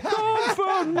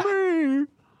comfort me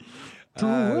to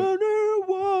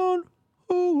anyone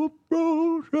who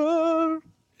approaches?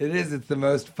 It's the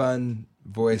most fun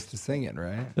voice to sing it,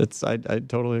 right? I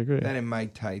totally agree. That and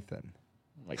Mike Tyson.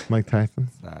 Mike Tyson?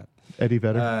 It's not. Eddie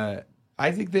Vedder?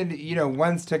 I think that,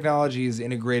 once technology is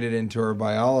integrated into our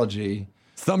biology...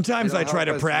 Sometimes I try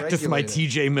to help us practice my regulate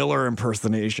TJ Miller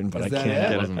impersonation, but I Is that can't it?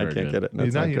 get it. Wasn't I very can't good. get it.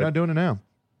 That's You're not doing it now.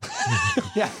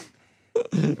 Yeah.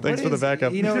 Thanks for the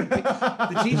backup. The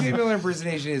TJ Miller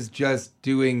impersonation is just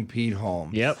doing Pete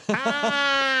Holmes. Yep.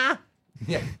 Yeah.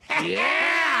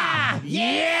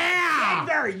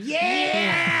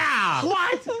 Yeah!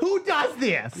 What? Who does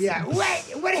this? Yeah.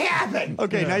 What happened?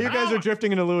 Okay, now you guys are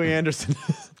drifting into Louis Anderson.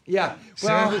 Yeah.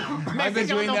 Well, I've been Messing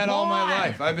doing on the that all my board.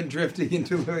 life. I've been drifting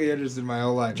into Louis Anderson my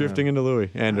whole life. Drifting into Louis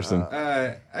Anderson.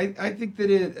 I think that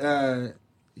it. I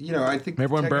think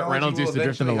Remember when Burt technology Reynolds used will to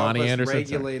drift into eventually help Lonnie us Anderson?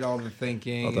 regulate all the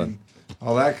thinking Well done. and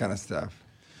all that kind of stuff.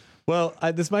 Well,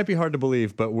 this might be hard to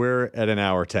believe, but we're at an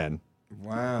hour 10,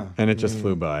 Wow. and it just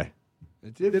flew by.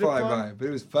 It did fly by, but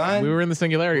it was fun. We were in the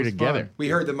Singularity together. We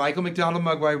heard the Michael McDonald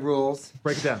Mugwai rules.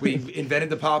 Break it down. We invented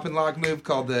the pop and lock move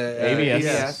called the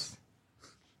ABS.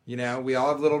 We all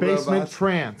have little Basement robots.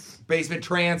 trance. Basement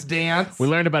trance dance. We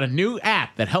learned about a new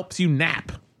app that helps you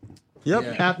nap. Yep.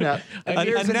 Yeah. App nap.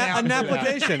 Here's An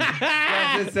application.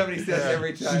 That's what somebody says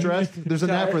every time. Stressed. There's a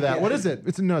nap for that. Yeah. What is it?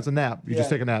 It's a nap. You just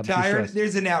take a nap. Be Tired? stressed.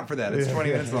 There's a nap for that. It's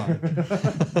 20 minutes long.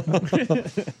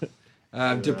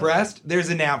 Depressed? There's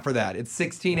a nap for that. It's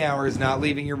 16 hours not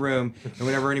leaving your room, and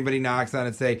whenever anybody knocks on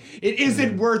it, say, it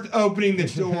isn't worth opening the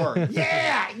door.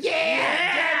 Yeah!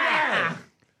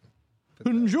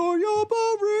 Enjoy your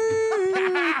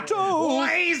burrito.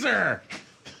 Laser!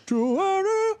 To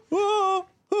any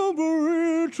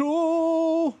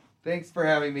burrito. Thanks for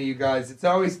having me, you guys. It's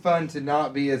always fun to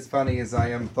not be as funny as I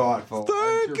am thoughtful.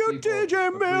 Thank you,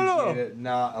 DJ Miller. Appreciate it.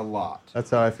 Not a lot.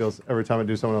 That's how I feel every time I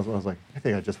do someone else. I was like, I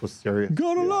think I just was serious.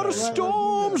 Got a lot of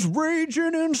storms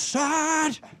raging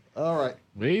inside. All right.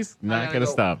 He's not going to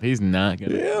stop. He's not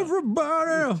going to.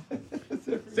 Everybody.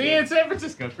 See you in San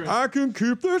Francisco, Chris. I can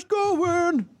keep this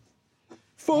going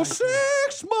for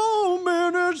 6 more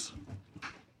minutes.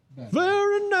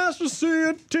 Very nice to see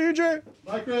you, TJ.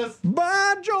 Bye, Chris.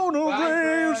 Bye, Jonah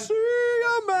Ray. See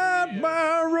you, Matt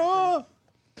Myra.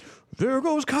 There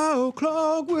goes Kyle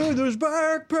Clark with his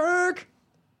backpack.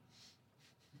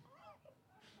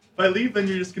 If I leave, then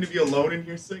you're just going to be alone in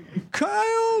here singing.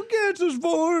 Kyle gets his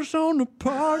voice on the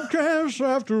podcast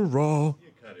after all.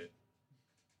 You cut it.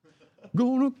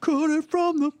 Gonna cut it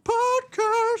from the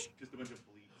podcast. Just a bunch of bleeps.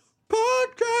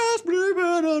 Podcast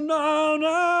bleeping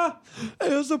na.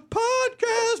 It's a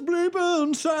podcast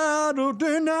bleeping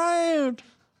Saturday night.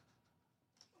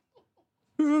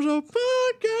 There's a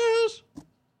podcast.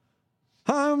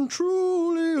 I'm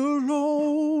truly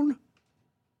alone.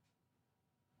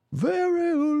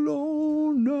 Very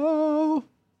alone now.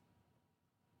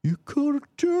 You could have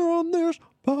turned this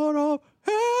part off.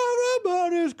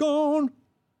 Everybody's gone.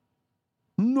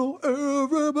 No,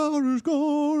 everybody's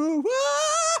gone.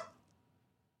 Ah!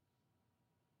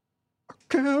 I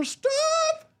can't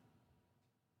stop.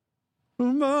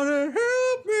 Somebody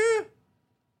help me.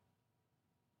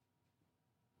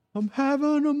 I'm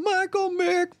having a Michael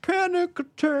Mick panic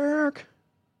attack.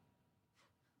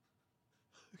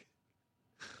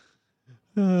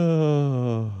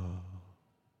 Oh.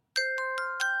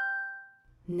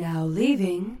 Now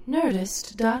leaving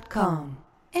Nerdist.com.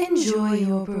 Enjoy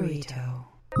your burrito.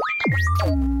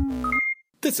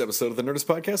 This episode of the Nerdist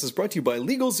Podcast is brought to you by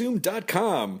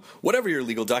LegalZoom.com. Whatever your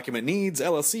legal document needs,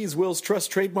 LLCs, wills, trusts,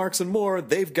 trademarks, and more,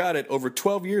 they've got it. Over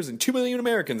 12 years and 2 million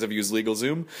Americans have used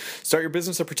LegalZoom. Start your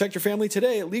business or protect your family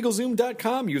today at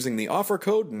LegalZoom.com using the offer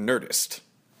code NERDIST.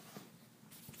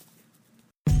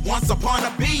 Once upon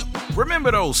a beat.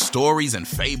 Remember those stories and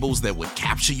fables that would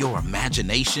capture your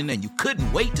imagination and you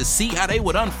couldn't wait to see how they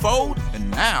would unfold? And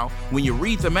now, when you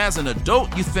read them as an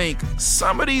adult, you think,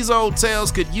 some of these old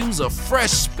tales could use a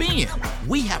fresh spin.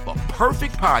 We have a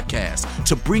perfect podcast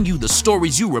to bring you the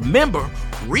stories you remember,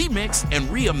 remix, and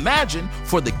reimagine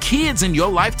for the kids in your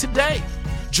life today.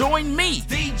 Join me,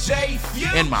 DJ Few,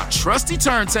 and my trusty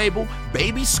turntable,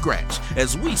 Baby Scratch,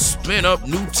 as we spin up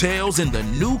new tales in the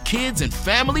New Kids and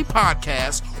Family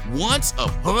podcast, Once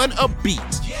Upon a Beat.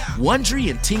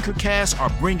 Wondery and Tinkercast are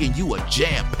bringing you a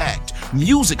jam-packed,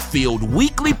 music-filled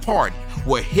weekly party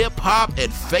where hip-hop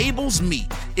and fables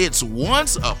meet. It's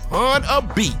Once Upon a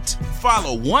Beat.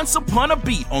 Follow Once Upon a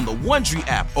Beat on the Wondery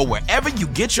app or wherever you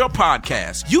get your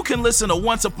podcasts. You can listen to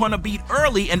Once Upon a Beat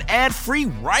early and ad-free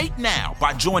right now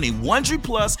by joining Wondery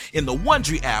Plus in the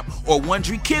Wondery app or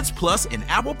Wondery Kids Plus in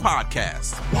Apple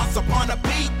Podcasts. Once Upon a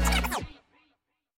Beat.